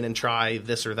 come in and try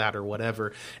this or that or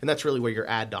whatever. And that's really where your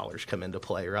ad dollars come into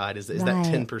play, right? Is that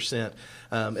 10%.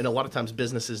 And a lot of times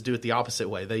businesses do it the opposite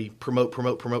way. They promote.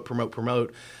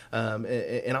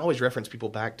 And I always reference people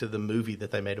back to the movie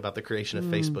that they made about the creation of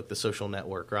Facebook, the social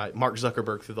network, right? Mark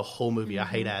Zuckerberg, through the whole movie, I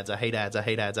hate ads. Well,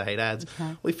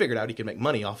 he figured out he could make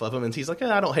money off of them, and he's like,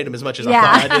 I don't hate them as much as I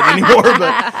thought I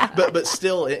did anymore. But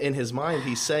still, in his mind,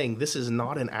 he's saying this is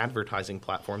not an advertising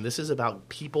platform. This is about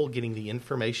people getting the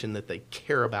information that they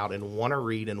care about and want to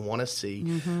read and want to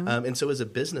see. And so as a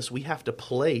business, we have to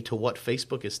play to what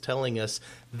Facebook is telling us.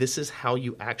 This is how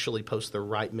you actually post the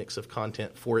right mix of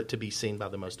content for it to be seen by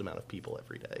the most amount of people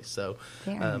every day. So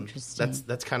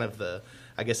that's kind of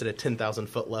I guess at a 10,000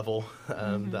 foot level,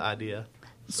 the idea.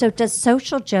 So does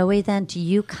Social Joey then, do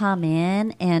you come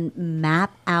in and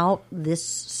map out this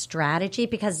strategy?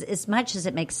 Because as much as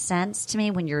it makes sense to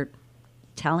me when you're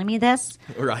telling me this,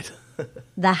 right?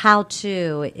 The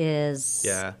how-to is...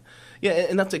 Yeah,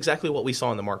 and that's exactly what we saw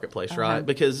in the marketplace, right?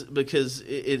 Because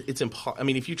it's I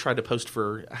mean, if you tried to post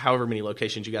for however many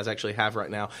locations you guys actually have right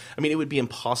now, I mean, it would be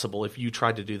impossible if you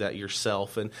tried to do that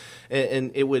yourself. And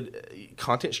it would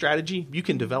content strategy. You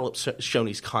can develop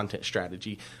Shoney's content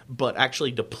strategy, but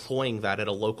actually deploying that at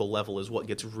a local level is what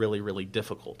gets really, really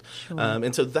difficult. Sure.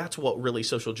 And so that's what really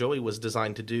Social Joey was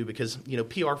designed to do, because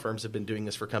PR firms have been doing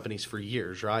this for companies for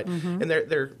years, right? And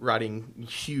they're writing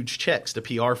huge checks to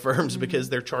PR firms because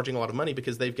they're charging a lot of money,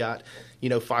 because they've got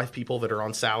 5 people that are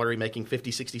on salary making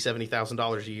 $50,000, $60,000,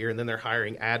 $70,000 a year, and then they're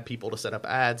hiring ad people to set up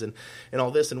ads and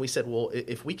all this. And we said, well,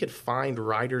 if we could find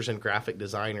writers and graphic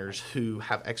designers who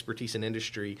have expertise in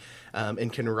industry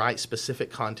and can write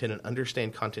specific content and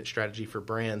understand content strategy for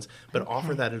brands, but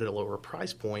offer that at a lower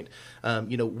price point,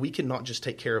 we can not just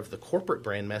take care of the corporate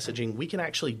brand messaging. We can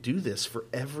actually do this for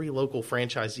every local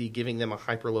franchisee, giving them a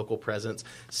hyper-local presence,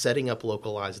 setting up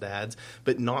localized ads,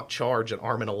 but not charge an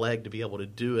arm and a leg to be able to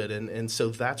do it. And so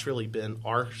that's really been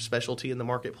our specialty in the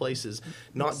marketplace, is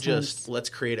not just let's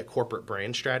create a corporate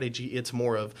brand strategy. It's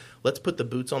more of let's put the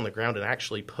boots on the ground and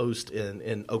actually post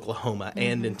in Oklahoma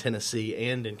and in Tennessee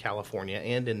and in California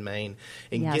and in Maine,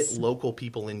 and get local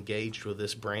people engaged with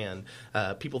this brand,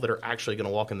 people that are actually going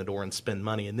to walk in the door and spend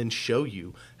money, and then show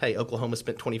you, hey, Oklahoma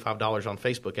spent $25 on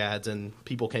Facebook ads and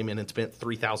people came in and spent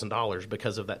 $3,000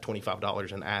 because of that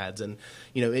 $25 in ads. And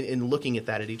in looking at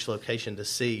that at each location to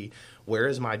see where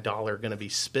is my dollar going to be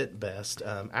spent best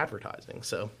advertising.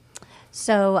 So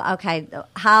okay,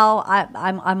 how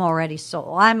I'm already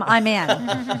sold. I'm in, and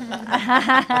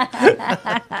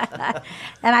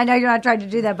I know you're not trying to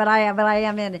do that, but I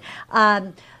am in.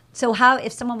 So how,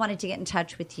 if someone wanted to get in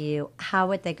touch with you, how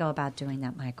would they go about doing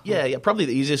that, Michael? Yeah. Probably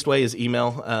the easiest way is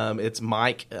email. It's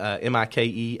Mike, Mike,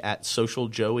 at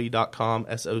socialjoey.com,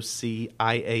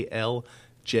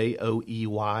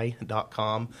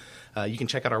 SOCIALJOEY.com. You can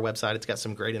check out our website. It's got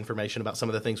some great information about some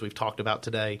of the things we've talked about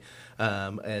today.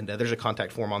 And there's a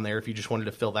contact form on there if you just wanted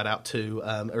to fill that out too.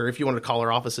 Or if you wanted to call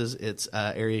our offices, it's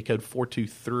area code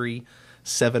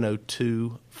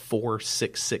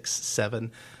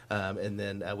 423-702-4667. And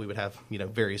then we would have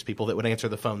various people that would answer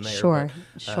the phone there. Sure.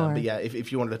 But yeah,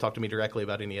 if you wanted to talk to me directly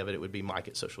about any of it, it would be Mike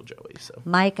at Social Joey. So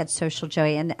Mike at Social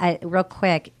Joey. And real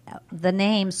quick, the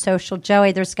name Social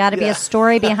Joey, there's got to be a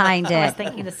story behind it. I was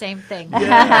thinking the same thing.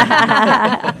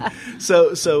 Yeah.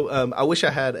 So I wish I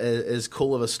had as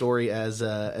cool of a story as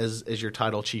your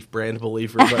title, Chief Brand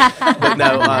Believer. But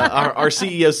no, our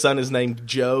CEO's son is named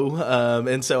Joe,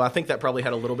 and so I think that probably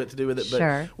had a little bit to do with it. But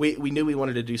sure. we knew we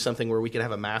wanted to do something where we could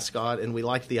have a mascot, and we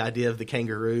liked the idea of the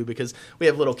kangaroo because we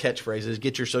have little catchphrases,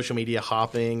 get your social media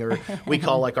hopping, or we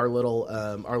call like our little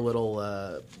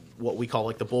what we call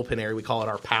like the bullpen area, we call it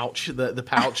our pouch, the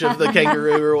pouch of the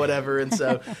kangaroo or whatever. And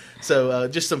so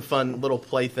just some fun little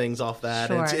play things off that.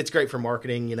 Sure. And it's great for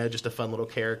marketing, just a fun little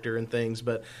character and things.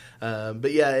 But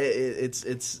yeah,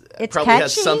 it's probably catchy.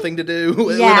 has something to do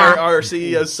with our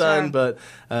CEO's son. But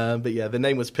yeah, the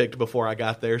name was picked before I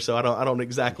got there, so I don't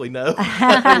exactly know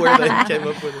where they came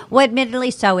up with it. Well, admittedly,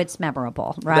 so it's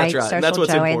memorable, right? That's right. Social That's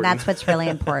what's Joey, important. and that's what's really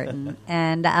important.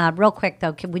 And real quick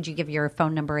though, would you give your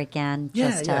phone number again?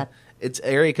 Yeah. It's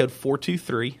area code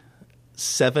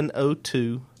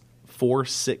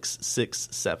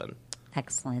 423-702-4667.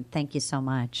 Excellent. Thank you so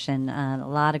much. And a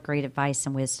lot of great advice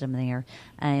and wisdom there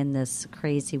in this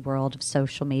crazy world of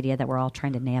social media that we're all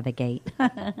trying to navigate.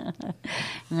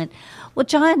 Well,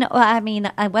 John,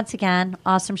 once again,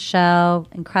 awesome show,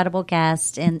 incredible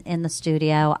guest in the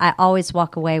studio. I always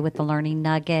walk away with the learning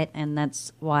nugget, and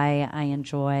that's why I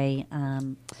enjoy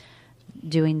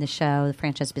doing the show, the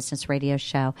Franchise Business Radio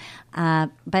show.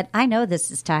 But I know this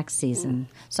is tax season,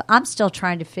 so I'm still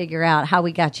trying to figure out how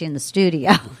we got you in the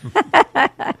studio.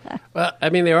 Well,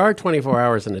 there are 24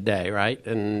 hours in a day, right?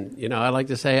 And, I like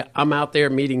to say I'm out there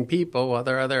meeting people while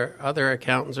their other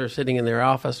accountants are sitting in their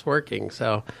office working.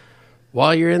 So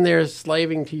while you're in there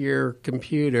slaving to your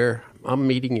computer, I'm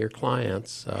meeting your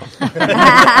clients. So.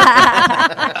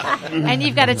 And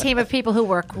you've got a team of people who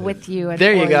work with you. And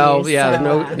there you go. Yeah,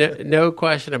 so. No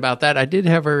question about that. I did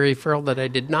have a referral that I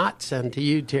did not send to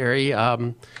you, Terry.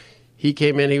 He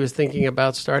came in, he was thinking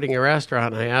about starting a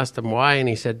restaurant. I asked him why, and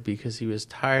he said because he was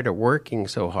tired of working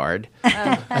so hard.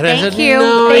 And I said,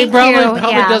 no, he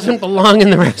probably doesn't belong in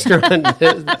the restaurant.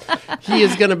 He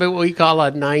is going to be what we call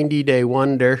a 90-day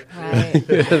wonder.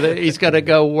 Right. He's going to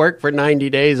go work for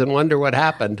 90 days and wonder what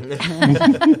happened.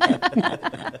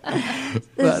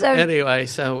 But anyway,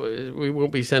 so we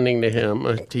won't be sending to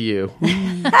him, to you.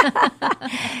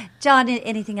 John,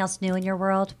 anything else new in your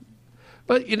world?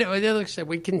 But, like I said,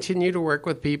 we continue to work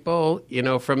with people,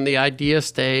 from the idea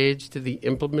stage to the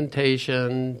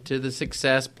implementation to the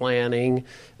success planning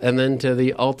and then to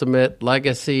the ultimate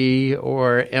legacy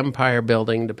or empire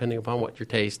building, depending upon what your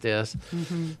taste is.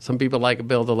 Mm-hmm. Some people like to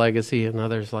build a legacy and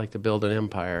others like to build an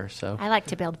empire. So I like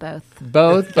to build both.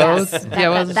 Both? Yes,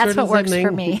 that's what works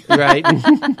for me. Right.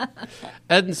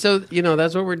 And so,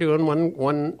 that's what we're doing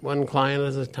one client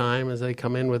at a time as they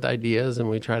come in with ideas, and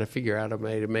we try to figure out a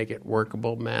way to make it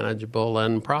workable, manageable,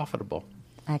 and profitable.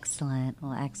 Excellent.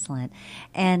 Well, excellent.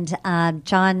 And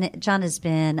John has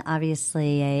been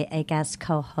obviously a guest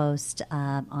co-host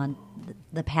on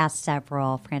the past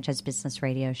several franchise business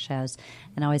radio shows,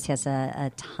 and always has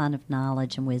a ton of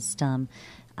knowledge and wisdom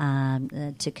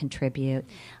to contribute.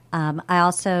 I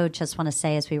also just want to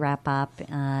say as we wrap up,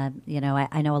 I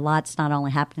know a lot's not only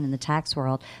happening in the tax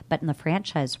world, but in the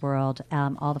franchise world.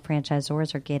 All the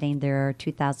franchisors are getting their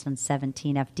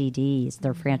 2017 FDDs,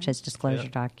 their franchise disclosure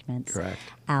documents,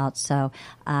 out. So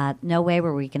no way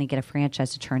were we going to get a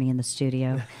franchise attorney in the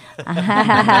studio.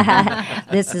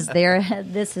 This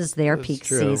is their peak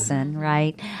season,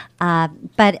 right?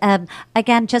 But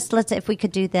again, if we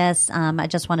could do this, I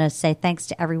just want to say thanks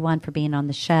to everyone for being on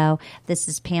the show. This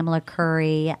is Pamela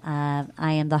Curry. I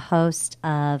am the host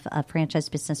of Franchise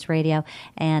Business Radio,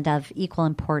 and of equal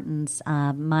importance,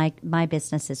 my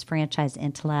business is Franchise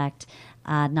Intellect.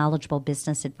 Knowledgeable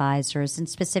business advisors, and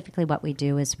specifically what we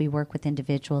do is we work with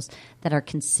individuals that are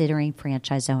considering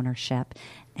franchise ownership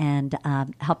and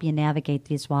help you navigate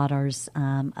these waters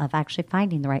of actually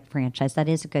finding the right franchise that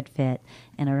is a good fit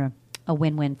and a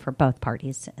win-win for both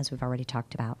parties, as we've already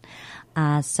talked about.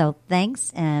 So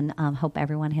thanks, and hope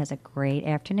everyone has a great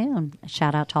afternoon.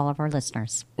 Shout out to all of our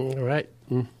listeners. All right.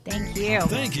 Thank you.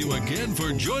 Thank you again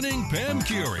for joining Pam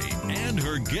Curie and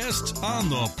her guests on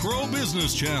the Pro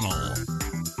Business Channel.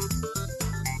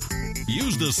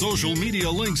 Use the social media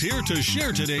links here to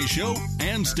share today's show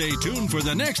and stay tuned for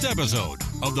the next episode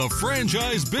of the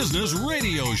Franchise Business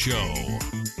Radio Show.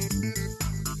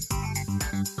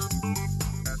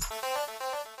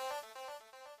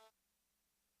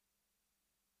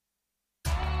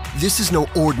 This is no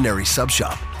ordinary sub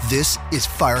shop. This is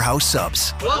Firehouse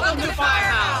Subs. Welcome to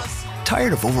Firehouse.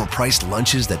 Tired of overpriced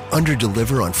lunches that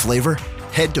underdeliver on flavor?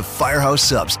 Head to Firehouse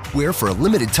Subs, where for a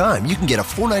limited time you can get a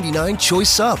 $4.99 choice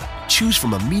sub. Choose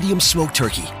from a medium smoked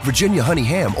turkey, Virginia honey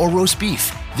ham, or roast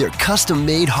beef. They're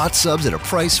custom-made hot subs at a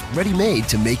price ready-made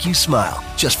to make you smile.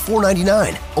 Just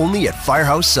 $4.99, only at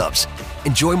Firehouse Subs.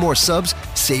 Enjoy more subs,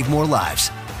 save more lives.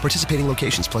 Participating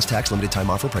locations plus tax, limited time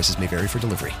offer. Prices may vary for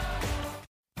delivery.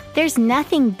 There's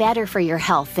nothing better for your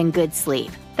health than good sleep.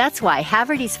 That's why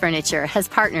Haverty's Furniture has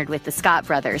partnered with the Scott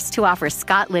Brothers to offer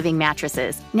Scott Living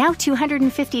mattresses, now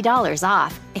 $250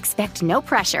 off. Expect no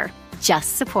pressure,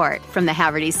 just support from the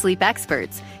Haverty's sleep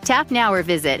experts. Tap now or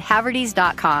visit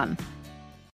Havertys.com.